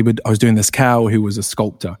one day. I was doing this cow who was a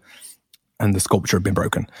sculptor, and the sculpture had been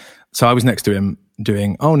broken. So I was next to him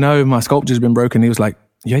doing, oh no, my sculpture's been broken. He was like,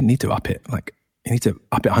 you don't need to up it. Like, you need to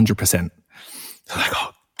up it 100%. So like,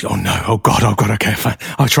 oh no, oh God, okay, fine.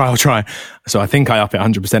 I'll try. So I think I up it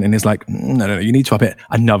 100%, and he's like, no, you need to up it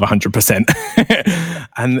another 100%.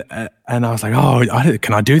 and I was like,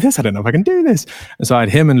 can I do this? I don't know if I can do this. And so I had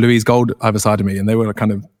him and Louise Gold either side of me, and they were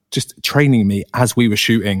kind of just training me as we were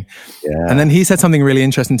shooting. Yeah. And then he said something really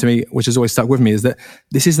interesting to me, which has always stuck with me, is that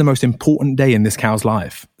this is the most important day in this cow's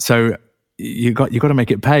life. So you got to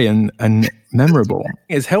make it pay and memorable.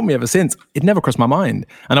 It's helped me ever since. It never crossed my mind.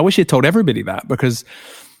 And I wish he'd told everybody that, because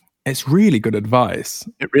it's really good advice.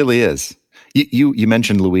 It really is. You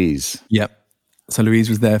mentioned Louise. Yep. So Louise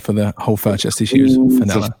was there for the whole Furchester Shoes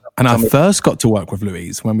finale. And I first got to work with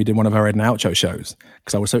Louise when we did one of her Ed and Oucho shows,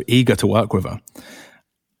 because I was so eager to work with her.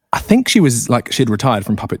 I think she was like, she'd retired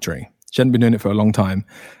from puppetry. She hadn't been doing it for a long time.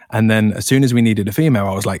 And then as soon as we needed a female,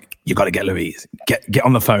 I was like, you got to get Louise. Get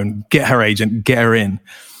on the phone, get her agent, get her in.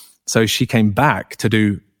 So she came back to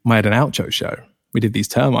do my Ed and Oucho show. We did these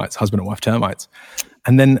termites, husband and wife termites.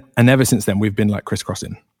 And ever since then, we've been like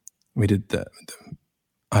crisscrossing. We did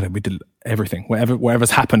we did everything.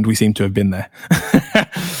 Whatever's happened, we seem to have been there.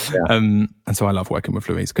 Yeah. And so I love working with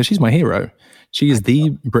Louise because she's my hero. She is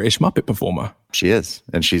the British Muppet performer. She is.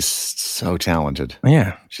 And she's so talented.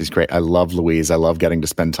 Yeah. She's great. I love Louise. I love getting to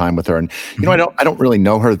spend time with her. And, you know, I don't really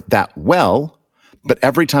know her that well, but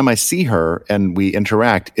every time I see her and we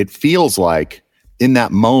interact, it feels like in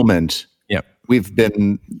that moment, you've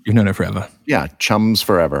known her forever. Yeah. Chums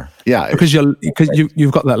forever. Yeah. Because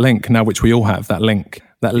you've got that link now, which we all have, that link,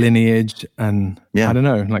 that lineage. And I don't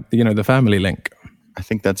know, like, the family link. I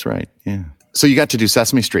think that's right. Yeah. So you got to do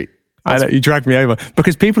Sesame Street. I know, you dragged me over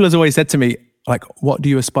because people has always said to me, like, what do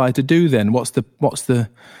you aspire to do then? What's the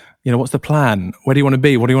plan? Where do you want to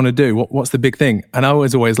be? What do you want to do? What's the big thing? And I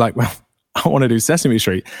was always like, well, I want to do Sesame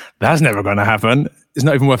Street. That's never going to happen. It's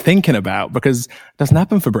not even worth thinking about because it doesn't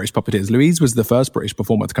happen for British puppeteers. Louise was the first British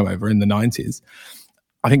performer to come over in the 90s.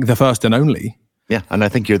 I think the first and only. Yeah. And I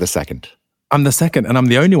think you're the second. I'm the second, and I'm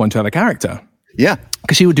the only one to have a character. Yeah.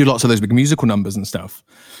 Because she would do lots of those big musical numbers and stuff.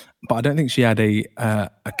 But I don't think she had a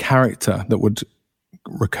character that would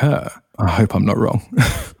recur. I hope I'm not wrong.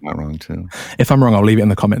 Not wrong too. If I'm wrong, I'll leave it in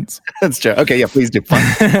the comments. That's true. Okay, yeah, please do.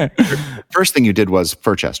 First thing you did was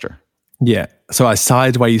Furchester. Yeah. So I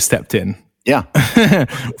sideways stepped in. Yeah.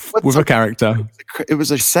 with a character. It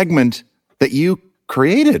was a segment that you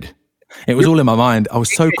created. It was all in my mind. I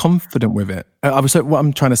was so confident with it. What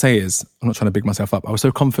I'm trying to say is, I'm not trying to big myself up. I was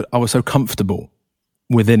so comfortable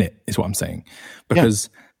within it, is what I'm saying. Because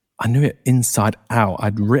I knew it inside out.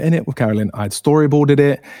 I'd written it with Carolyn. I'd storyboarded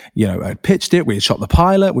it. I'd pitched it. We had shot the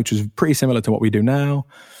pilot, which was pretty similar to what we do now.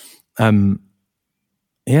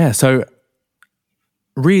 So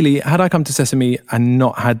really, had I come to Sesame and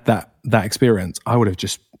not had that experience, I would have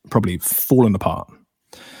just probably fallen apart.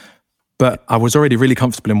 But I was already really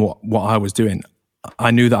comfortable in what I was doing.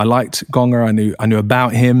 I knew that I liked Gonga. I knew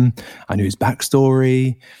about him. I knew his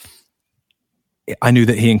backstory. I knew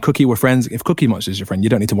that he and Cookie were friends. If Cookie Monster's your friend, you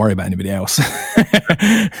don't need to worry about anybody else.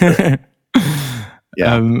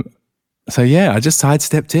 Yeah. I just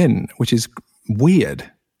sidestepped in, which is weird.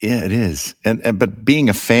 Yeah, it is. But being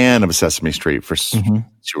a fan of Sesame Street since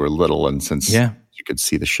you were little and since you could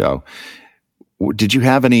see the show, did you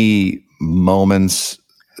have any moments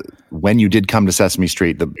when you did come to Sesame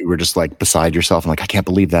Street that you were just like beside yourself and like, I can't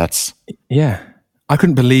believe that's... Yeah. I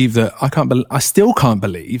couldn't believe that. I still can't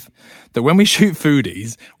believe that when we shoot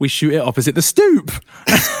Foodies, we shoot it opposite the stoop.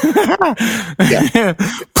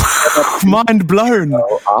 Mind blown.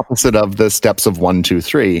 Opposite of the steps of 1, 2,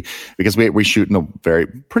 3, because we shoot in a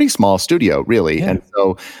pretty small studio, really. Yeah. And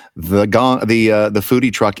so the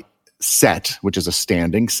Foodie truck set, which is a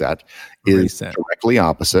standing set, is directly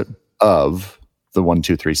opposite of the 1,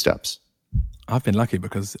 2, 3 steps. I've been lucky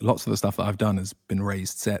because lots of the stuff that I've done has been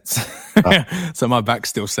raised sets. So my back's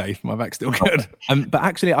still safe. My back's still good. But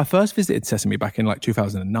actually, I first visited Sesame back in like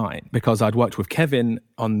 2009 because I'd worked with Kevin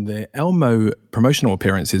on the Elmo promotional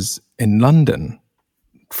appearances in London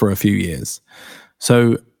for a few years.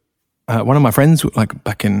 So one of my friends, like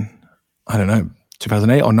back in,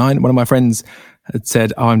 2008 or 9, one of my friends had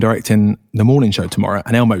said, I'm directing the morning show tomorrow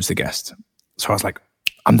and Elmo's the guest. So I was like,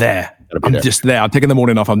 I'm there. I'm just there. I'm taking the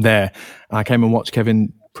morning off. I'm there. And I came and watched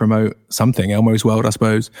Kevin promote something, Elmo's World, I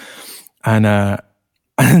suppose. And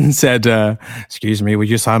said, excuse me, will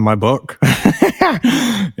you sign my book?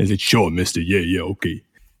 He said, sure, mister. Yeah, okay.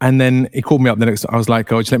 And then he called me up the next, I was like,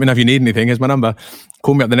 just let me know if you need anything. Here's my number.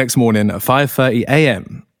 Called me up the next morning at 5:30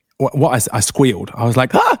 a.m. I squealed. I was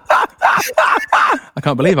like, I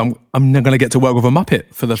can't believe I'm going to get to work with a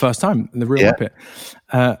Muppet for the first time, the real Muppet.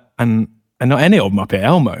 And not any old Muppet,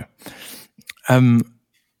 Elmo.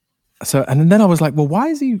 And then I was like, well, why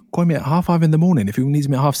is he calling me at 5:30 in the morning if he needs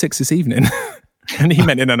me at 6:30 this evening? And he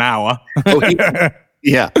meant in an hour.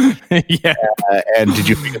 Yeah. Yeah. And did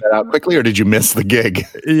you figure that out quickly, or did you miss the gig?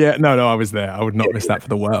 Yeah. No, I was there. I would not miss that for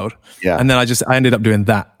the world. Yeah. And then I ended up doing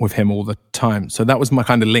that with him all the time. So that was my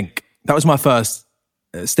kind of link. That was my first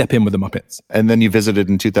step in with the Muppets. And then you visited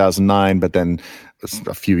in 2009, but then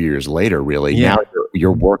a few years later, really, now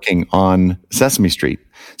you're working on Sesame Street.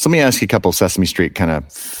 So let me ask you a couple Sesame Street kind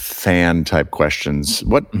of fan type questions.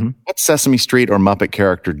 What Sesame Street or Muppet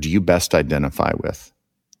character do you best identify with?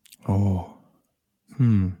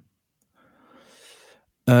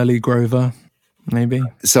 Early Grover, maybe.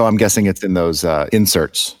 So I'm guessing it's in those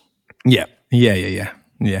inserts. Yeah.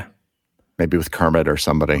 Maybe with Kermit or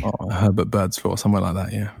somebody. Herbert Birdsville, somewhere like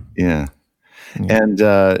that, yeah. Yeah. And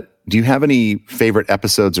do you have any favorite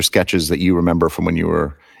episodes or sketches that you remember from when you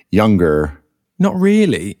were younger? Not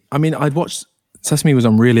really. I mean, I'd watched Sesame was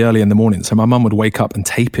on really early in the morning, so my mum would wake up and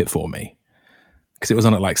tape it for me because it was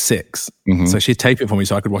on at like 6. Mm-hmm. So she'd tape it for me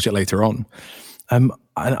so I could watch it later on.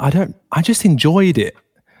 I just enjoyed it.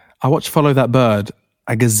 I watched Follow That Bird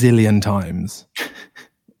a gazillion times.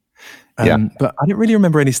 But I didn't really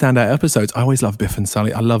remember any standout episodes. I always loved Biff and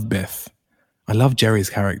Sully. I love Biff. I love Jerry's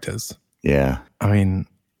characters. Yeah. I mean,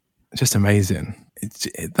 just amazing.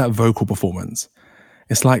 That vocal performance.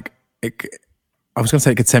 It's like, I was going to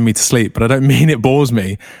say it could send me to sleep, but I don't mean it bores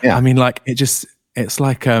me. Yeah. I mean, like, it's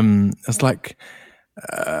like a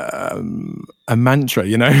mantra,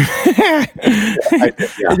 you know?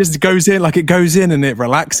 It just goes in, like it goes in and it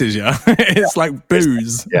relaxes you. It's like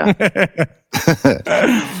booze. Yeah.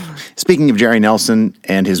 Speaking of Jerry Nelson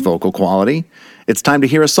and his vocal quality, it's time to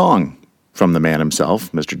hear a song from the man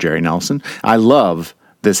himself, Mr. Jerry Nelson. I love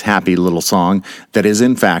this happy little song that is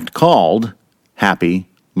in fact called Happy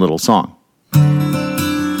Little Song.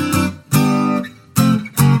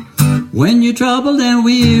 When you're troubled and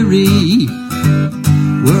weary,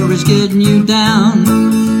 worries getting you down,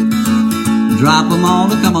 drop them all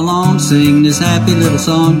to come along, sing this happy little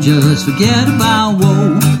song, just forget about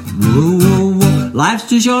woe, whoa, whoa, whoa. Life's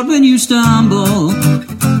too short when you stumble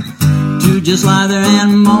to just lie there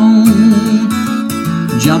and moan.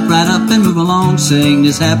 Jump right up and move along, sing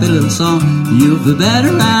this happy little song, you'll feel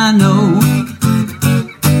better, I know.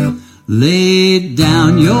 Lay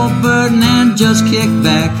down your burden and just kick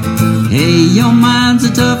back. Hey, your mind's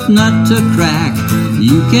a tough nut to crack.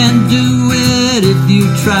 You can do it if you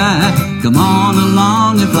try. Come on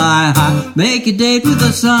along and fly high. Make a date with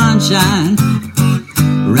the sunshine.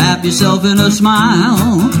 Wrap yourself in a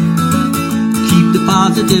smile. Keep the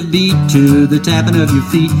positive beat to the tapping of your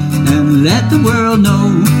feet, and let the world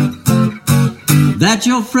know that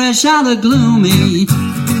you're fresh out of gloomy.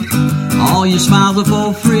 All your smiles are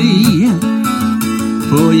for free.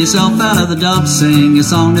 Pull yourself out of the dump, sing a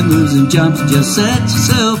song that moves and jumps, just set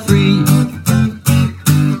yourself free.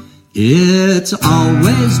 It's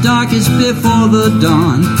always darkest before the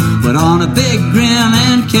dawn. Put on a big grin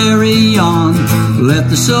and carry on. Let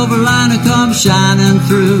the silver liner come shining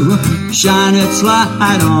through. Shine its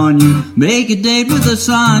light on you. Make a date with the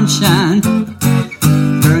sunshine.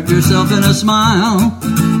 Hurt yourself in a smile.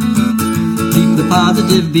 Keep the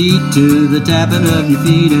positive beat to the tapping of your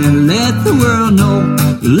feet, and let the world know,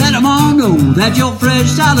 let them all know that you're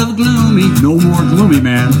fresh out of gloomy. No more gloomy,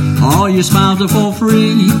 man. All your smiles are for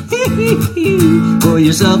free. Pull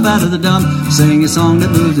yourself out of the dump. Sing a song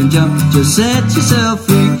that moves and jumps. Just set yourself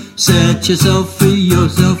free. Set yourself free.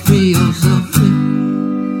 Yourself free. Yourself free.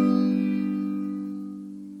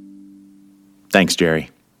 Thanks, Jerry.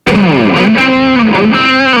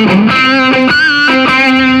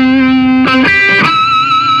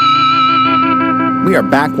 We are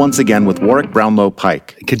back once again with Warwick Brownlow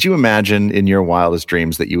Pike. Could you imagine in your wildest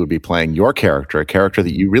dreams that you would be playing your character, a character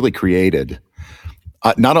that you really created,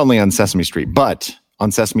 not only on Sesame Street, but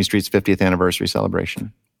on Sesame Street's 50th anniversary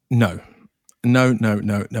celebration? No. And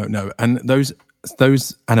those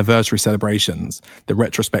anniversary celebrations, the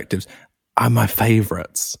retrospectives, are my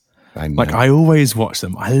favorites. I know. Like, I always watch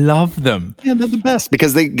them. I love them. Yeah, they're the best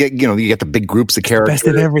because they get, you get the big groups of characters. Best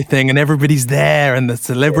of everything, and everybody's there, and the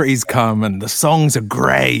celebrities come, and the songs are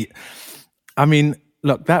great. I mean,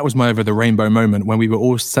 look, that was my over the rainbow moment when we were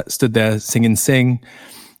all stood there singing Sing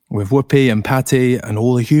with Whoopi and Patty and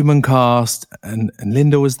all the human cast, and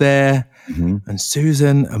Linda was there, and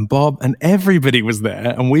Susan and Bob, and everybody was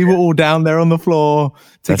there, and we were all down there on the floor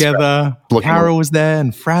together. Right. Carol was there,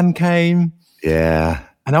 and Fran came. Yeah.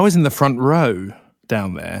 And I was in the front row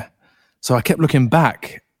down there. So I kept looking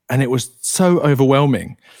back, and it was so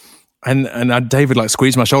overwhelming. And David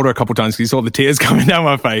squeezed my shoulder a couple of times because he saw the tears coming down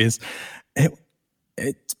my face.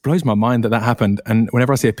 it blows my mind that happened. And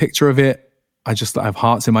whenever I see a picture of it, I have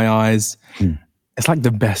hearts in my eyes. It's like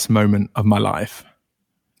the best moment of my life.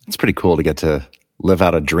 It's pretty cool to get to live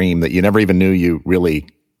out a dream that you never even knew you really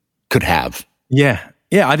could have. Yeah.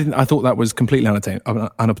 I thought that was completely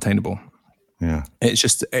unobtainable. Yeah.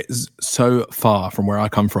 It's so far from where I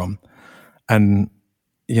come from. And,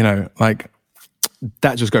 like,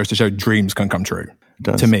 that just goes to show dreams can come true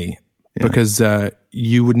to me. Yeah. Because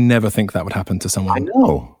you would never think that would happen to someone.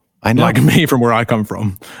 I know. Like me, from where I come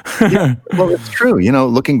from. Yeah, well, it's true.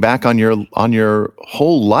 Looking back on your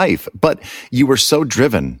whole life, but you were so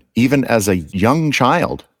driven, even as a young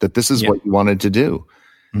child, that this is what you wanted to do.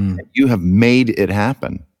 You have made it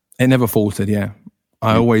happen. It never faltered. Yeah,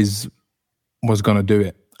 I always was going to do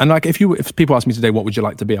it. And like, if people ask me today, what would you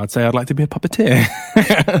like to be? I'd say I'd like to be a puppeteer.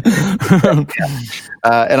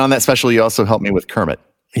 And on that special, you also helped me with Kermit.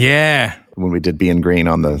 Yeah, when we did Being Green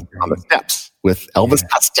on the steps with Elvis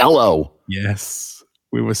Costello. Yes,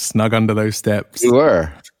 we were snug under those steps. We were.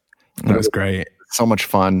 That was great. So much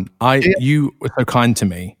fun. You were so kind to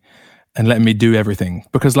me and letting me do everything,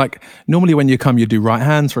 because like normally when you come, you do right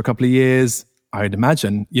hands for a couple of years. I'd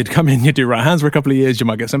imagine you'd come in, you do right hands for a couple of years, you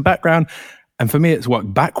might get some background. And for me, it's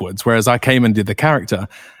worked backwards. Whereas I came and did the character,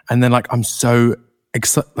 and then like I'm so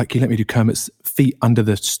excited. Like, you let me do Kermit's feet under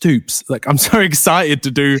the stoops. Like, I'm so excited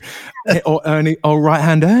to do or Ernie or right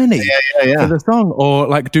hand Ernie for the song, or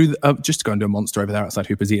like do just go and do a monster over there outside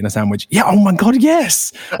Hooper's eating a sandwich. Yeah, oh my god,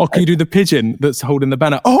 yes. Or can you do the pigeon that's holding the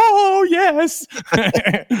banner? Oh yes.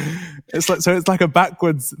 It's like a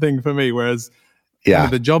backwards thing for me. Whereas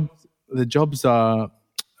the jobs are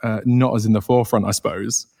not as in the forefront, I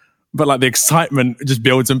suppose. But like the excitement just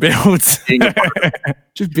builds and builds.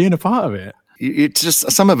 Just being a part of it. It's just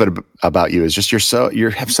some of it about you is just you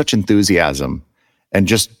have such enthusiasm and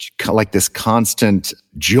just like this constant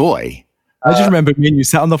joy. I just remember me and you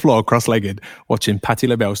sat on the floor cross-legged watching Patti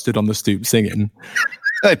LaBelle stood on the stoop singing.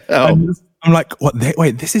 I know. I'm like, what?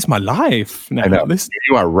 Wait, this is my life now. I know.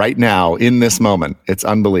 You are right now in this moment. It's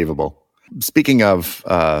unbelievable. Speaking of,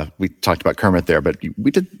 we talked about Kermit there, but you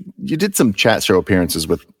did some chat show appearances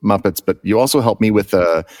with Muppets, but you also helped me with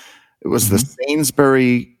it was the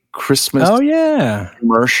Sainsbury Christmas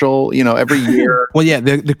commercial, every year. Well, yeah,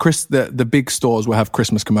 the big stores will have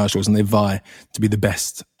Christmas commercials and they vie to be the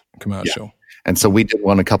best commercial. Yeah. And so we did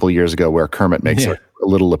one a couple of years ago where Kermit makes a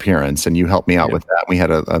little appearance, and you helped me out with that. We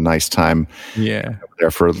had a nice time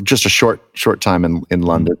there for just a short time in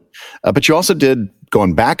London. But you also did,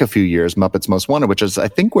 going back a few years, Muppets Most Wanted, which is, I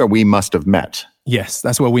think, where we must have met. Yes,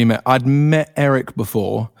 that's where we met. I'd met Eric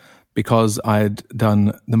before because I'd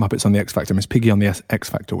done the Muppets on the X Factor, Miss Piggy on the X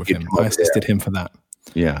Factor with him. I assisted him for that.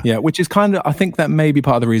 Yeah. Yeah, which is kind of, I think that may be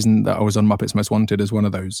part of the reason that I was on Muppets Most Wanted as one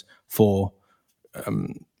of those 4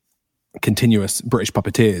 continuous British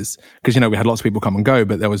puppeteers. Because, we had lots of people come and go,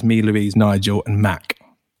 but there was me, Louise, Nigel, and Mac.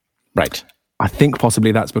 Right. I think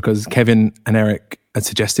possibly that's because Kevin and Eric had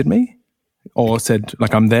suggested me, or said,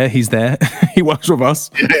 like, I'm there, he's there, he works with us.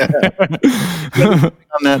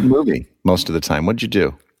 On that movie most of the time. What'd you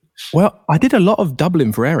do? Well, I did a lot of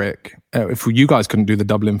doubling for Eric. If you guys couldn't do the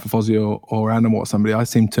doubling for Fozzie or Animal or somebody, I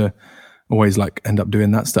seem to always like end up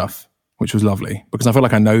doing that stuff, which was lovely because I feel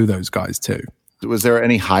like I know those guys too. Was there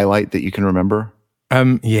any highlight that you can remember?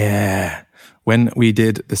 Yeah. When we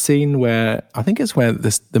did the scene where, I think it's where the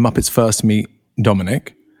Muppets first meet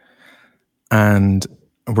Dominic, and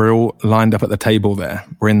we're all lined up at the table there.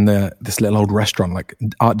 We're in this little old restaurant, like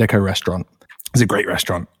Art Deco restaurant. It's a great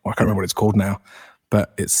restaurant. Well, I can't remember what it's called now,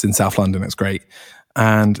 but it's in South London. It's great.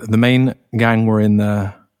 And the main gang were in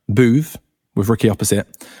the booth with Ricky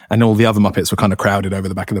opposite, and all the other Muppets were kind of crowded over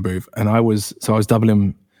the back of the booth. And I was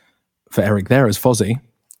doubling for Eric there as Fozzie,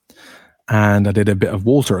 and I did a bit of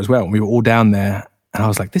Walter as well. And we were all down there, and I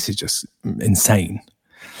was like, this is just insane.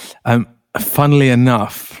 Funnily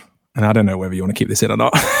enough, and I don't know whether you want to keep this in or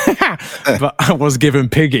not, but I was given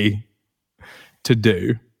Piggy to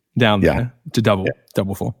do down there to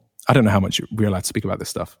double for. I don't know how much we're allowed to speak about this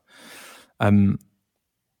stuff.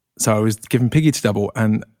 So I was given Piggy to double,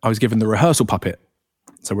 and I was given the rehearsal puppet.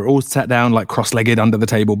 So we're all sat down like cross-legged under the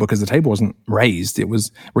table because the table wasn't raised. It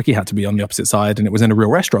was, Ricky had to be on the opposite side, and it was in a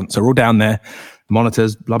real restaurant. So we're all down there,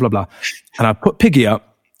 monitors, blah, blah, blah. And I put Piggy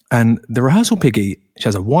up, and the rehearsal Piggy, she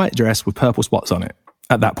has a white dress with purple spots on it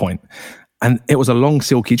at that point. And it was a long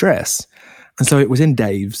silky dress. And so it was in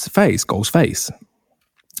Dave's face, Gold's face.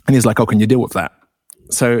 And he's like, oh, can you deal with that?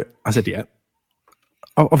 So I said, yeah.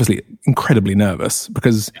 Obviously incredibly nervous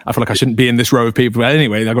because I feel like I shouldn't be in this row of people. But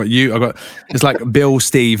anyway, it's like Bill,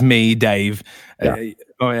 Steve, me, Dave,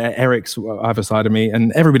 Eric's either side of me,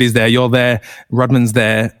 and everybody's there. You're there, Rudman's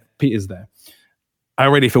there, Peter's there. I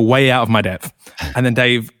already feel way out of my depth. And then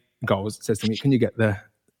Dave says to me, can you get the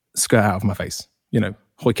skirt out of my face?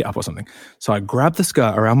 Hoik it up or something. So I grab the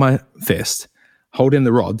skirt around my fist, hold in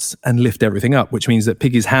the rods, and lift everything up, which means that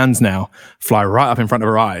Piggy's hands now fly right up in front of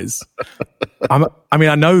her eyes. I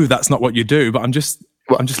know that's not what you do, but I'm just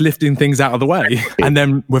lifting things out of the way. And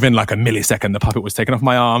then within like a millisecond, the puppet was taken off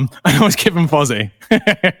my arm and I was given Fozzie,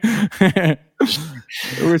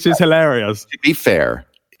 which is hilarious. To be fair,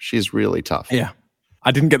 she's really tough. Yeah. I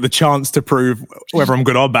didn't get the chance to prove whether I'm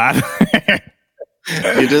good or bad.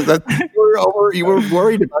 You were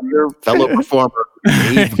worried about your fellow performer.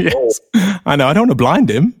 Yes. I know. I don't want to blind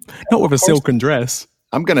him. Not with a silken dress.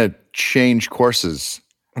 I'm going to change courses.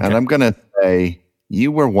 Okay. And I'm going to say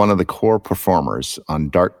you were one of the core performers on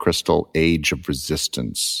Dark Crystal Age of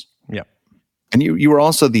Resistance. Yep. And you were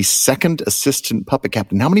also the second assistant puppet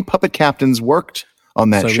captain. How many puppet captains worked on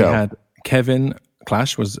that show? We had Kevin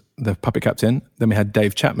Clash was the puppet captain. Then we had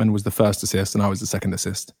Dave Chapman was the first assist, and I was the second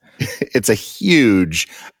assist. It's a huge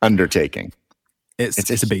undertaking.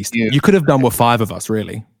 It's a beast. You could have done with 5 of us,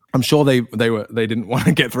 really. I'm sure they didn't want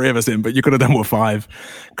to get 3 of us in, but you could have done with 5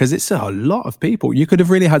 because it's a lot of people. You could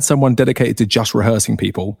have really had someone dedicated to just rehearsing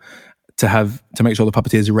people to make sure the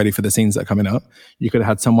puppeteers are ready for the scenes that are coming up. You could have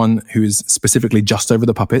had someone who's specifically just over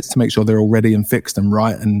the puppets to make sure they're all ready and fixed and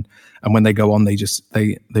right. And when they go on, they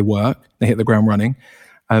work, they hit the ground running.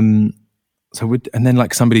 And then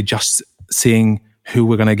like somebody just seeing who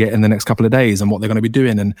we're going to get in the next couple of days and what they're going to be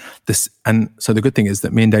doing. And so the good thing is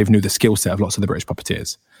that me and Dave knew the skill set of lots of the British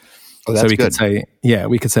puppeteers. Oh, that's so we good.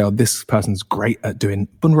 could say, oh, this person's great at doing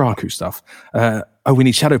Bunraku stuff. We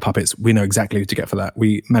need shadow puppets. We know exactly who to get for that.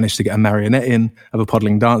 We managed to get a marionette in of a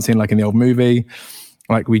Podling dancing like in the old movie.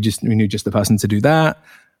 Like we knew just the person to do that.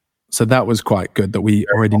 So that was quite good that we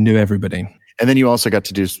already knew everybody. And then you also got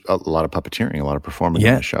to do a lot of puppeteering, a lot of performing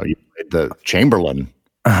on the show. You played the Chamberlain.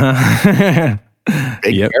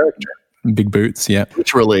 Big character. Big boots, yeah.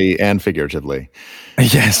 Literally and figuratively.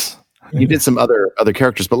 Yes. You did some other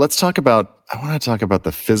characters, but I want to talk about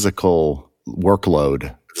the physical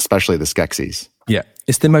workload, especially the Skeksis. Yeah.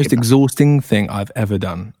 It's the most exhausting thing I've ever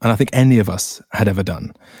done. And I think any of us had ever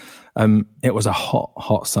done. It was a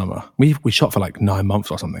hot summer. We shot for like 9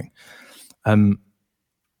 months or something.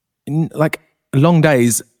 Like long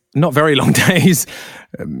days, not very long days,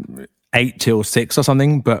 8 till 6 or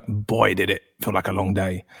something, but boy, did it feel like a long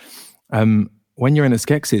day. When you're in a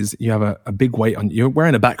Skeksis, you have a big weight on, you're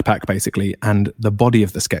wearing a backpack basically, and the body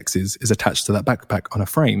of the Skeksis is attached to that backpack on a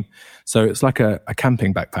frame. So it's like a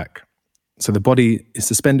camping backpack. So the body is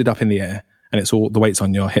suspended up in the air, and it's all the weight's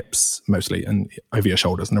on your hips mostly and over your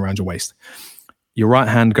shoulders and around your waist. Your right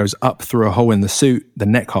hand goes up through a hole in the suit, the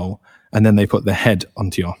neck hole, and then they put the head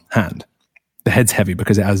onto your hand. The head's heavy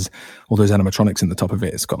because it has all those animatronics in the top of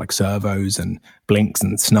it. It's got like servos and blinks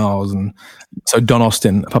and snarls. And so Don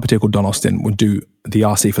Austin, a puppeteer called Don Austin, would do the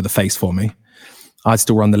RC for the face for me. I'd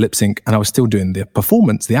still run the lip sync, and I was still doing the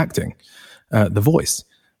performance, the acting, the voice,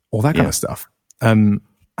 all that kind of stuff.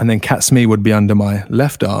 And then Kat Smee would be under my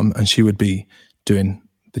left arm, and she would be doing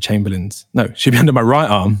the Chamberlains. No, she'd be under my right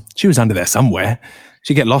arm. She was under there somewhere.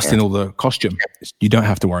 She'd get lost in all the costume. You don't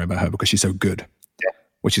have to worry about her because she's so good.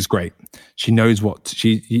 Which is great. She knows we're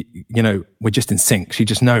just in sync. She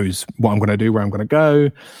just knows what I'm going to do, where I'm going to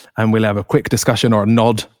go, and we'll have a quick discussion or a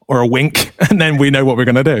nod or a wink, and then we know what we're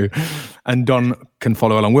going to do. And Don can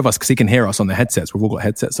follow along with us because he can hear us on the headsets. We've all got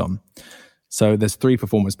headsets on. So there's 3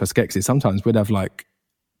 performers per Skeksis. Sometimes we'd have like,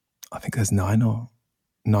 I think there's 9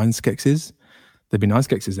 Skeksis. There'd be 9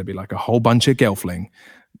 Skeksis. There'd be like a whole bunch of Gelfling.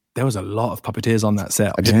 There was a lot of puppeteers on that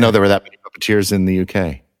set. I didn't know there were that many puppeteers in the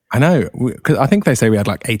UK. I know, because I think they say we had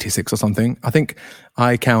like 86 or something. I think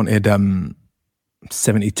I counted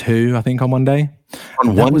 72, I think, on one day.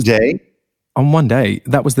 On one day? On one day.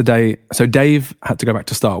 That was the day. So Dave had to go back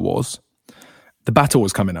to Star Wars. The battle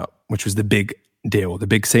was coming up, which was the big deal, the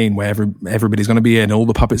big scene where everybody's going to be in, all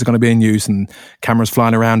the puppets are going to be in use, and cameras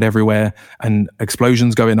flying around everywhere, and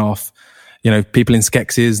explosions going off. People in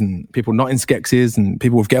Skeksis and people not in Skeksis and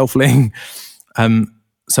people with Gelfling.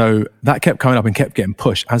 So that kept coming up and kept getting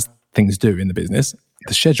pushed, as things do in the business.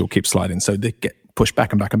 The schedule keeps sliding, so they get pushed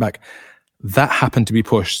back and back and back. That happened to be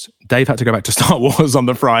pushed. Dave had to go back to Star Wars on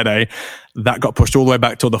the Friday. That got pushed all the way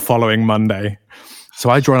back till the following Monday. So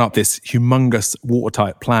I drawn up this humongous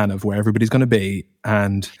watertight plan of where everybody's going to be,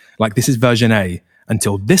 and like this is version A.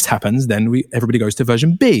 Until this happens, then everybody goes to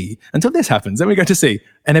version B. Until this happens, then we go to C.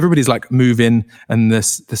 And everybody's like moving, and the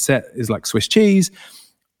set is like Swiss cheese.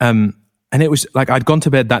 And it was like I'd gone to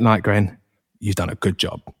bed that night going, "You've done a good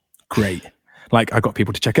job, great." Like, I got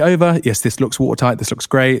people to check it over. Yes, this looks watertight. This looks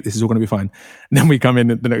great. This is all going to be fine. And then we come in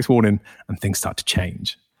the next morning and things start to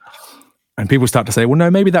change. And people start to say, well, no,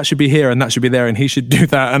 maybe that should be here and that should be there and he should do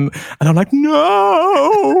that. And I'm like,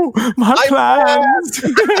 no, my plans.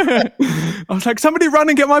 I was like, somebody run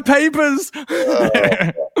and get my papers.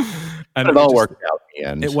 And it all worked out in the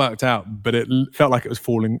end. It worked out, but it felt like it was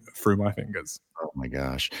falling through my fingers. Oh my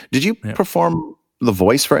gosh. Did you perform the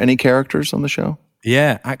voice for any characters on the show?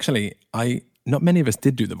 Yeah, actually, not many of us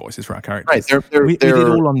did do the voices for our characters. Right. We did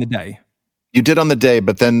all on the day. You did on the day,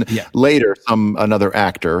 but then later another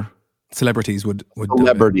actor, celebrities would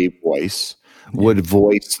celebrity voice would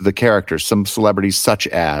voice the characters. Some celebrities such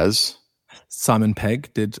as Simon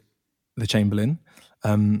Pegg did the Chamberlain.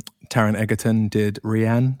 Taron Egerton did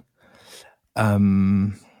Rian.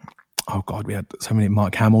 Oh God, we had so many.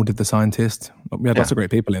 Mark Hamill did the scientist. We had lots of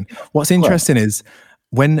great people in. What's interesting is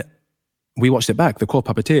when we watched it back, the core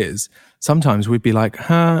puppeteers, sometimes we'd be like,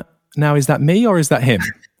 now is that me or is that him?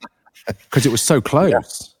 Because it was so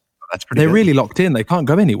close. That's pretty They're good. really locked in. They can't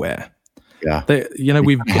go anywhere. Yeah.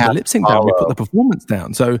 We've put the lip sync down, we put the performance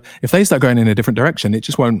down. So if they start going in a different direction, it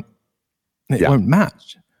just won't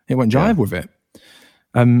match. It won't jive with it.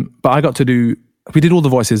 But we did all the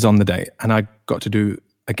voices on the day, and I got to do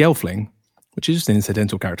a Gelfling, which is just an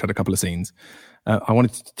incidental character, had a couple of scenes. I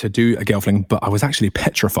wanted to do a Gelfling, but I was actually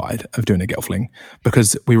petrified of doing a Gelfling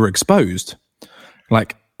because we were exposed.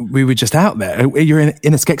 Like, we were just out there. You're in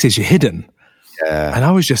a Skeksis, you're hidden. Yeah. And I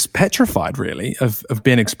was just petrified, really, of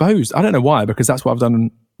being exposed. I don't know why, because that's what I've done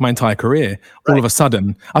my entire career. All of a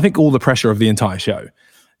sudden, I think all the pressure of the entire show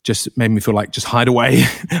just made me feel like just hide away,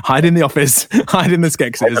 hide in the office, hide in the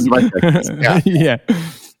Skeksis. Yeah.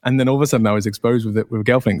 And then all of a sudden I was exposed with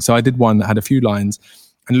Gelfling. So I did one that had a few lines,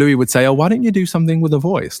 and Louis would say, oh, why don't you do something with a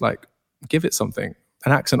voice? Like, give it something,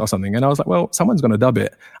 an accent or something. And I was like, well, someone's going to dub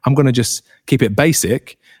it. I'm going to just keep it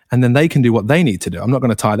basic, and then they can do what they need to do. I'm not going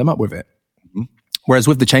to tie them up with it. Mm-hmm. Whereas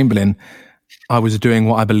with the Chamberlain, I was doing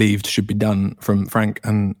what I believed should be done from Frank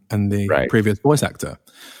and the previous voice actor.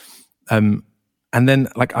 And then,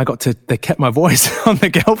 like, they kept my voice on the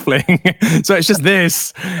Gelfling. So it's just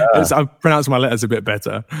this. I pronounced my letters a bit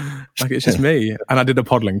better. Like, it's just me. And I did a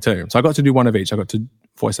Podling too. So I got to do one of each. I got to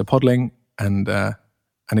voice a Podling and a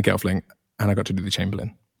Gelfling, and I got to do the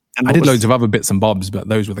Chamberlain. And I did loads of other bits and bobs, but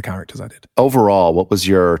those were the characters I did. Overall, what was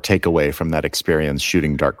your takeaway from that experience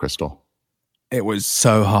shooting Dark Crystal? It was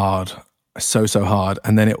so hard. So hard.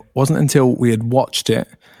 And then it wasn't until we had watched it,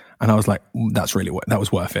 and I was like, that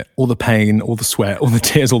was worth it. All the pain, all the sweat, all the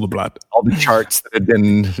tears, all the blood. All the charts that had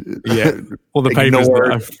been all the papers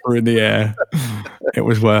that I threw in the air. It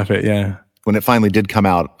was worth it, yeah. When it finally did come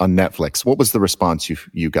out on Netflix, what was the response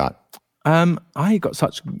you got? I got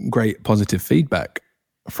such great positive feedback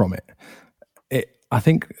from it. I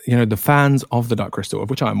think, the fans of The Dark Crystal, of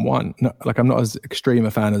which I'm one, I'm not as extreme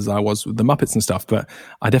a fan as I was with the Muppets and stuff, but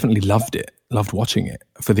I definitely loved it, loved watching it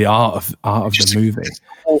for the art of the movie.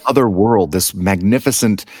 A whole other world, this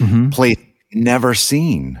magnificent place never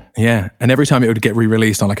seen. Yeah, and every time it would get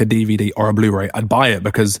re-released on like a DVD or a Blu-ray, I'd buy it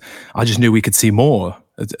because I just knew we could see more.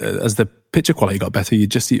 As the picture quality got better, you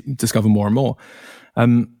just discover more and more.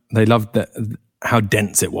 They loved how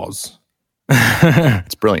dense it was.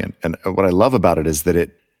 It's brilliant. And what I love about it is that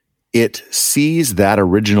it sees that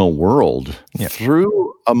original world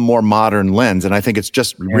through a more modern lens. And I think it's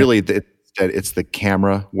just really it's the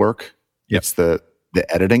camera work. Yep. It's the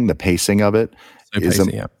editing, the pacing of it is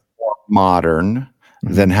more modern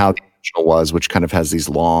than how the original was, which kind of has these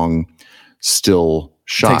long still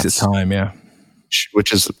shots. It takes its time, yeah.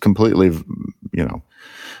 Which is completely,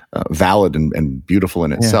 valid and beautiful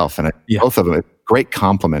in itself. And both of them, a great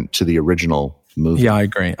compliment to the original movie. Yeah, I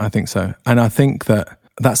agree. I think so. And I think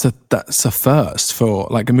that's a first for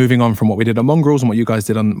like moving on from what we did on Mongrels and what you guys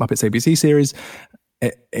did on Muppets ABC series.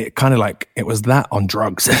 It kind of like, it was that on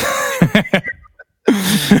drugs.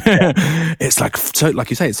 It's like, so like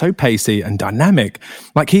you say, it's so pacey and dynamic.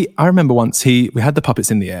 Like I remember once we had the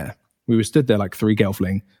puppets in the air. We were stood there like 3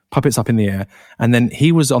 Gelfling, puppets up in the air. And then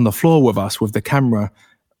he was on the floor with us with the camera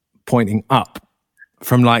pointing up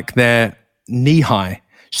from like their knee high.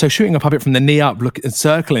 So shooting a puppet from the knee up,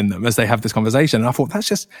 circling them as they have this conversation. And I thought, that's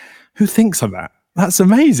just, who thinks of that? That's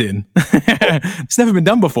amazing. It's never been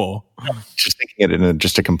done before. Just thinking it in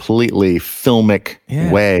just a completely filmic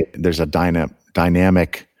way. There's a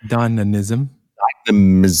dynamic dynamism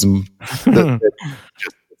that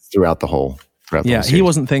just throughout the whole series. He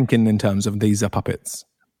wasn't thinking in terms of these are puppets.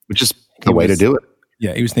 Which is the way to do it.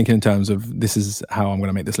 Yeah, he was thinking in terms of this is how I'm going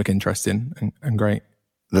to make this look interesting and great.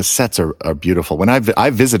 The sets are beautiful. When I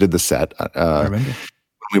visited the set, I remember.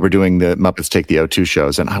 when we were doing the Muppets Take the O2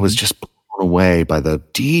 shows, and I was just blown away by the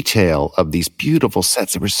detail of these beautiful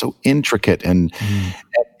sets that were so intricate. And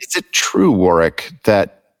is it true, Warwick,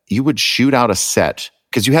 that you would shoot out a set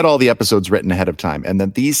because you had all the episodes written ahead of time, and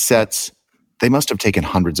that these sets, they must have taken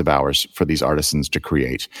hundreds of hours for these artisans to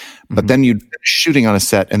create, but then you'd finish shooting on a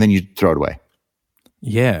set and then you'd throw it away?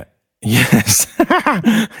 Yeah. Yes.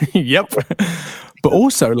 Yep. But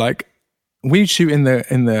also, like, we'd shoot in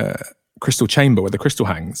the crystal chamber where the crystal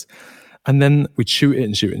hangs, and then we'd shoot it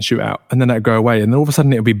and shoot out, and then it'd go away, and then all of a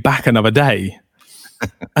sudden it'd be back another day.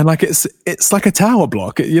 And like it's like a tower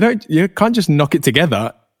block. You can't just knock it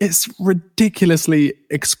together. It's ridiculously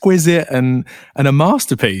exquisite and a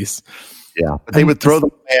masterpiece. Yeah, but they would throw them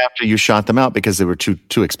away after you shot them out because they were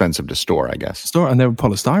too expensive to store, I guess. And they were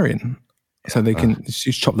polystyrene, so they can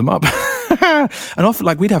just chop them up. And often,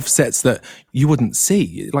 like, we'd have sets that you wouldn't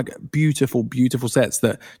see, like beautiful, beautiful sets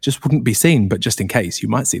that just wouldn't be seen, but just in case you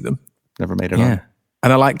might see them. Never made it on.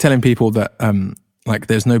 And I like telling people that like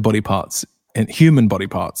there's no human body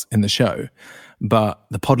parts in the show, but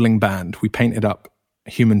the Podling band, we painted up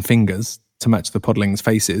human fingers to match the Podlings'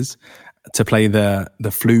 faces to play the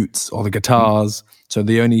flutes or the guitars. So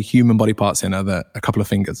the only human body parts in are a couple of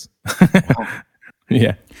fingers.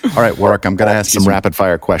 Yeah. All right, Warwick, I'm going to ask some rapid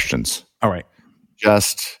fire questions. All right.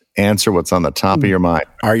 Just answer what's on the top of your mind.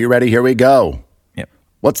 Are you ready? Here we go. Yep.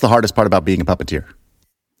 What's the hardest part about being a puppeteer?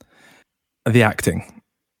 The acting.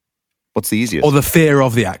 What's the easiest? Or the fear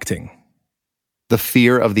of the acting. The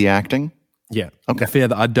fear of the acting? Yeah. Okay. The fear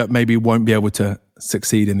that I maybe won't be able to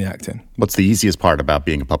succeed in the acting. What's the easiest part about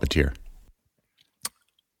being a puppeteer?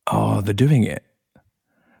 Oh, the doing it.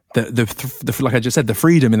 The like I just said, the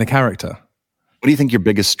freedom in the character. What do you think your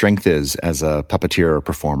biggest strength is as a puppeteer or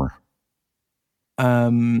performer?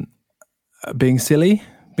 Being silly,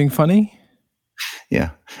 being funny. Yeah.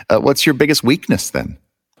 What's your biggest weakness then?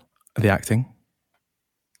 The acting,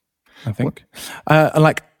 I think. I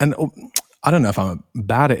don't know if I'm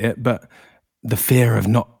bad at it, but the fear of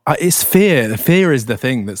not. It's fear. The fear is the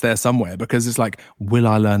thing that's there somewhere, because it's like, will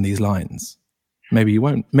I learn these lines? Maybe you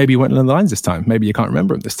won't. Maybe you won't learn the lines this time. Maybe you can't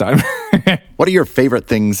remember them this time. What are your favorite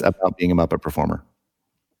things about being a Muppet performer?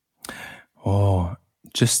 Oh,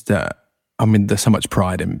 just, there's so much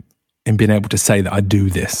pride in being able to say that I do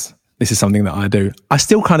this. This is something that I do. I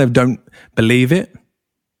still kind of don't believe it,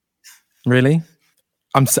 really.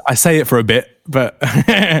 I say it for a bit, but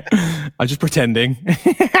I'm just pretending.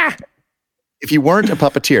 If you weren't a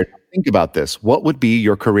puppeteer, think about this. What would be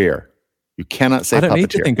your career? You cannot say puppeteer. I don't need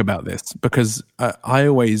to think about this, because I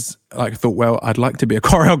always thought, well, I'd like to be a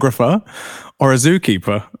choreographer or a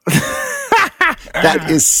zookeeper. That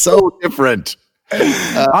is so different.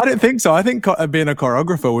 I don't think so. I think being a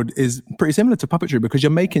choreographer is pretty similar to puppetry, because you're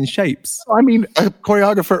making shapes. I mean, a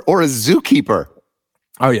choreographer or a zookeeper.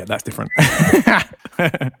 Oh yeah, that's different.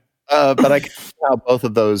 But I can see how both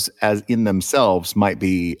of those, as in themselves, might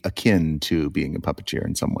be akin to being a puppeteer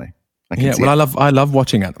in some way. I love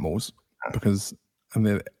watching animals, because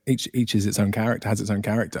each is its own character, has its own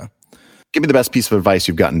character. Give me the best piece of advice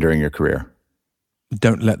you've gotten during your career.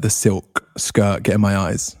 Don't let the silk skirt get in my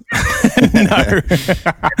eyes. No.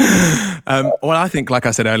 Well, I think, like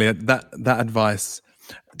I said earlier, that advice,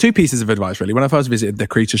 two pieces of advice, really. When I first visited the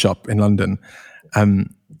Creature Shop in London, a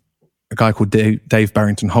guy called Dave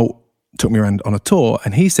Barrington Holt took me around on a tour,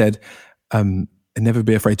 and he said, never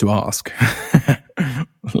be afraid to ask.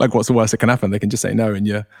 Like, what's the worst that can happen? They can just say no, and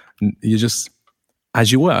you're just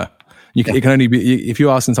as you were. You can only be, if you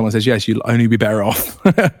ask and someone says yes, you'll only be better off.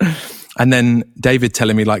 And then David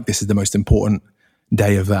telling me, like, this is the most important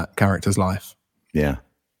day of that character's life. Yeah.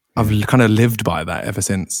 I've kind of lived by that ever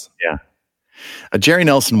since. Yeah. Jerry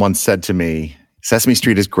Nelson once said to me, Sesame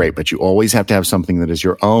Street is great, but you always have to have something that is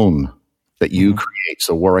your own, that you create.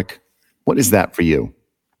 So, Warwick, what is that for you?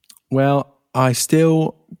 Well, I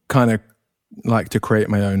still kind of like to create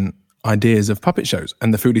my own ideas of puppet shows.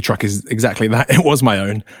 And the Foodie Truck is exactly that. It was my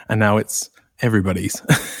own, and now it's everybody's.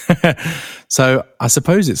 So I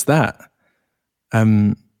suppose it's that.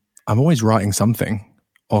 I'm always writing something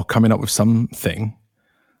or coming up with something.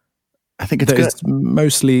 I think it's good. It's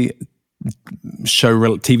mostly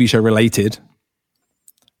TV show related.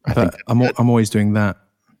 But I'm always doing that.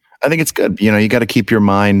 I think it's good. You got to keep your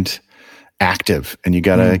mind active, and you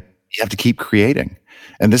have to keep creating.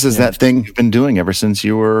 And this is that thing you've been doing ever since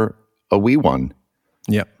you were a wee one.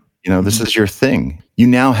 Yep. This is your thing. You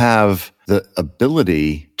now have the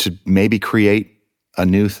ability to maybe create a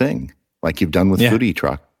new thing, like you've done with Foodie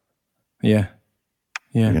Truck. Yeah.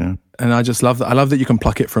 Yeah. And I just love that. I love that you can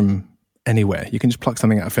pluck it from anywhere. You can just pluck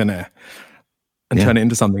something out of thin air and turn it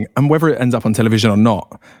into something. And whether it ends up on television or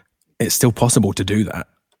not, it's still possible to do that.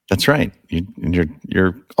 That's right.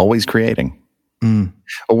 You're always creating. Mm.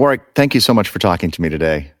 Well, Warwick, thank you so much for talking to me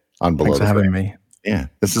today on Below Thanks for having me. Yeah,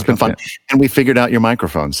 this has been fun. And we figured out your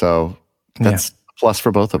microphone, so that's a plus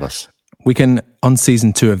for both of us. We can, on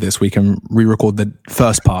season 2 of this, we can re-record the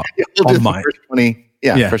first part on mic. First 20.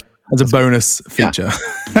 Yeah. As a bonus feature.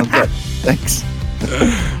 Yeah. Okay. Thanks.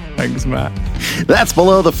 Thanks, Matt. That's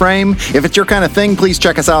Below the Frame. If it's your kind of thing, please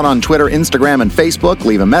check us out on Twitter, Instagram, and Facebook.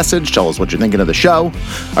 Leave a message. Tell us what you're thinking of the show.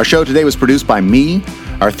 Our show today was produced by me.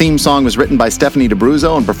 Our theme song was written by Stephanie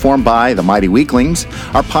DeBruzzo and performed by the Mighty Weaklings.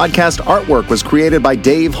 Our podcast artwork was created by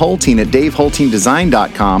Dave Holtein at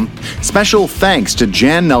DaveHolteinDesign.com. Special thanks to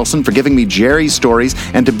Jan Nelson for giving me Jerry's stories,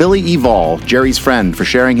 and to Billy Evol, Jerry's friend, for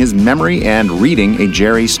sharing his memory and reading a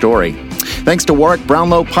Jerry story. Thanks to Warwick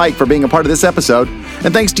Brownlow Pike for being a part of this episode.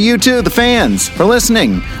 And thanks to you too, the fans, for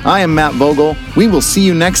listening. I am Matt Vogel. We will see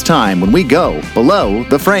you next time when we go Below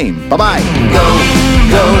the Frame. Bye-bye. Go,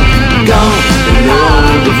 go, go.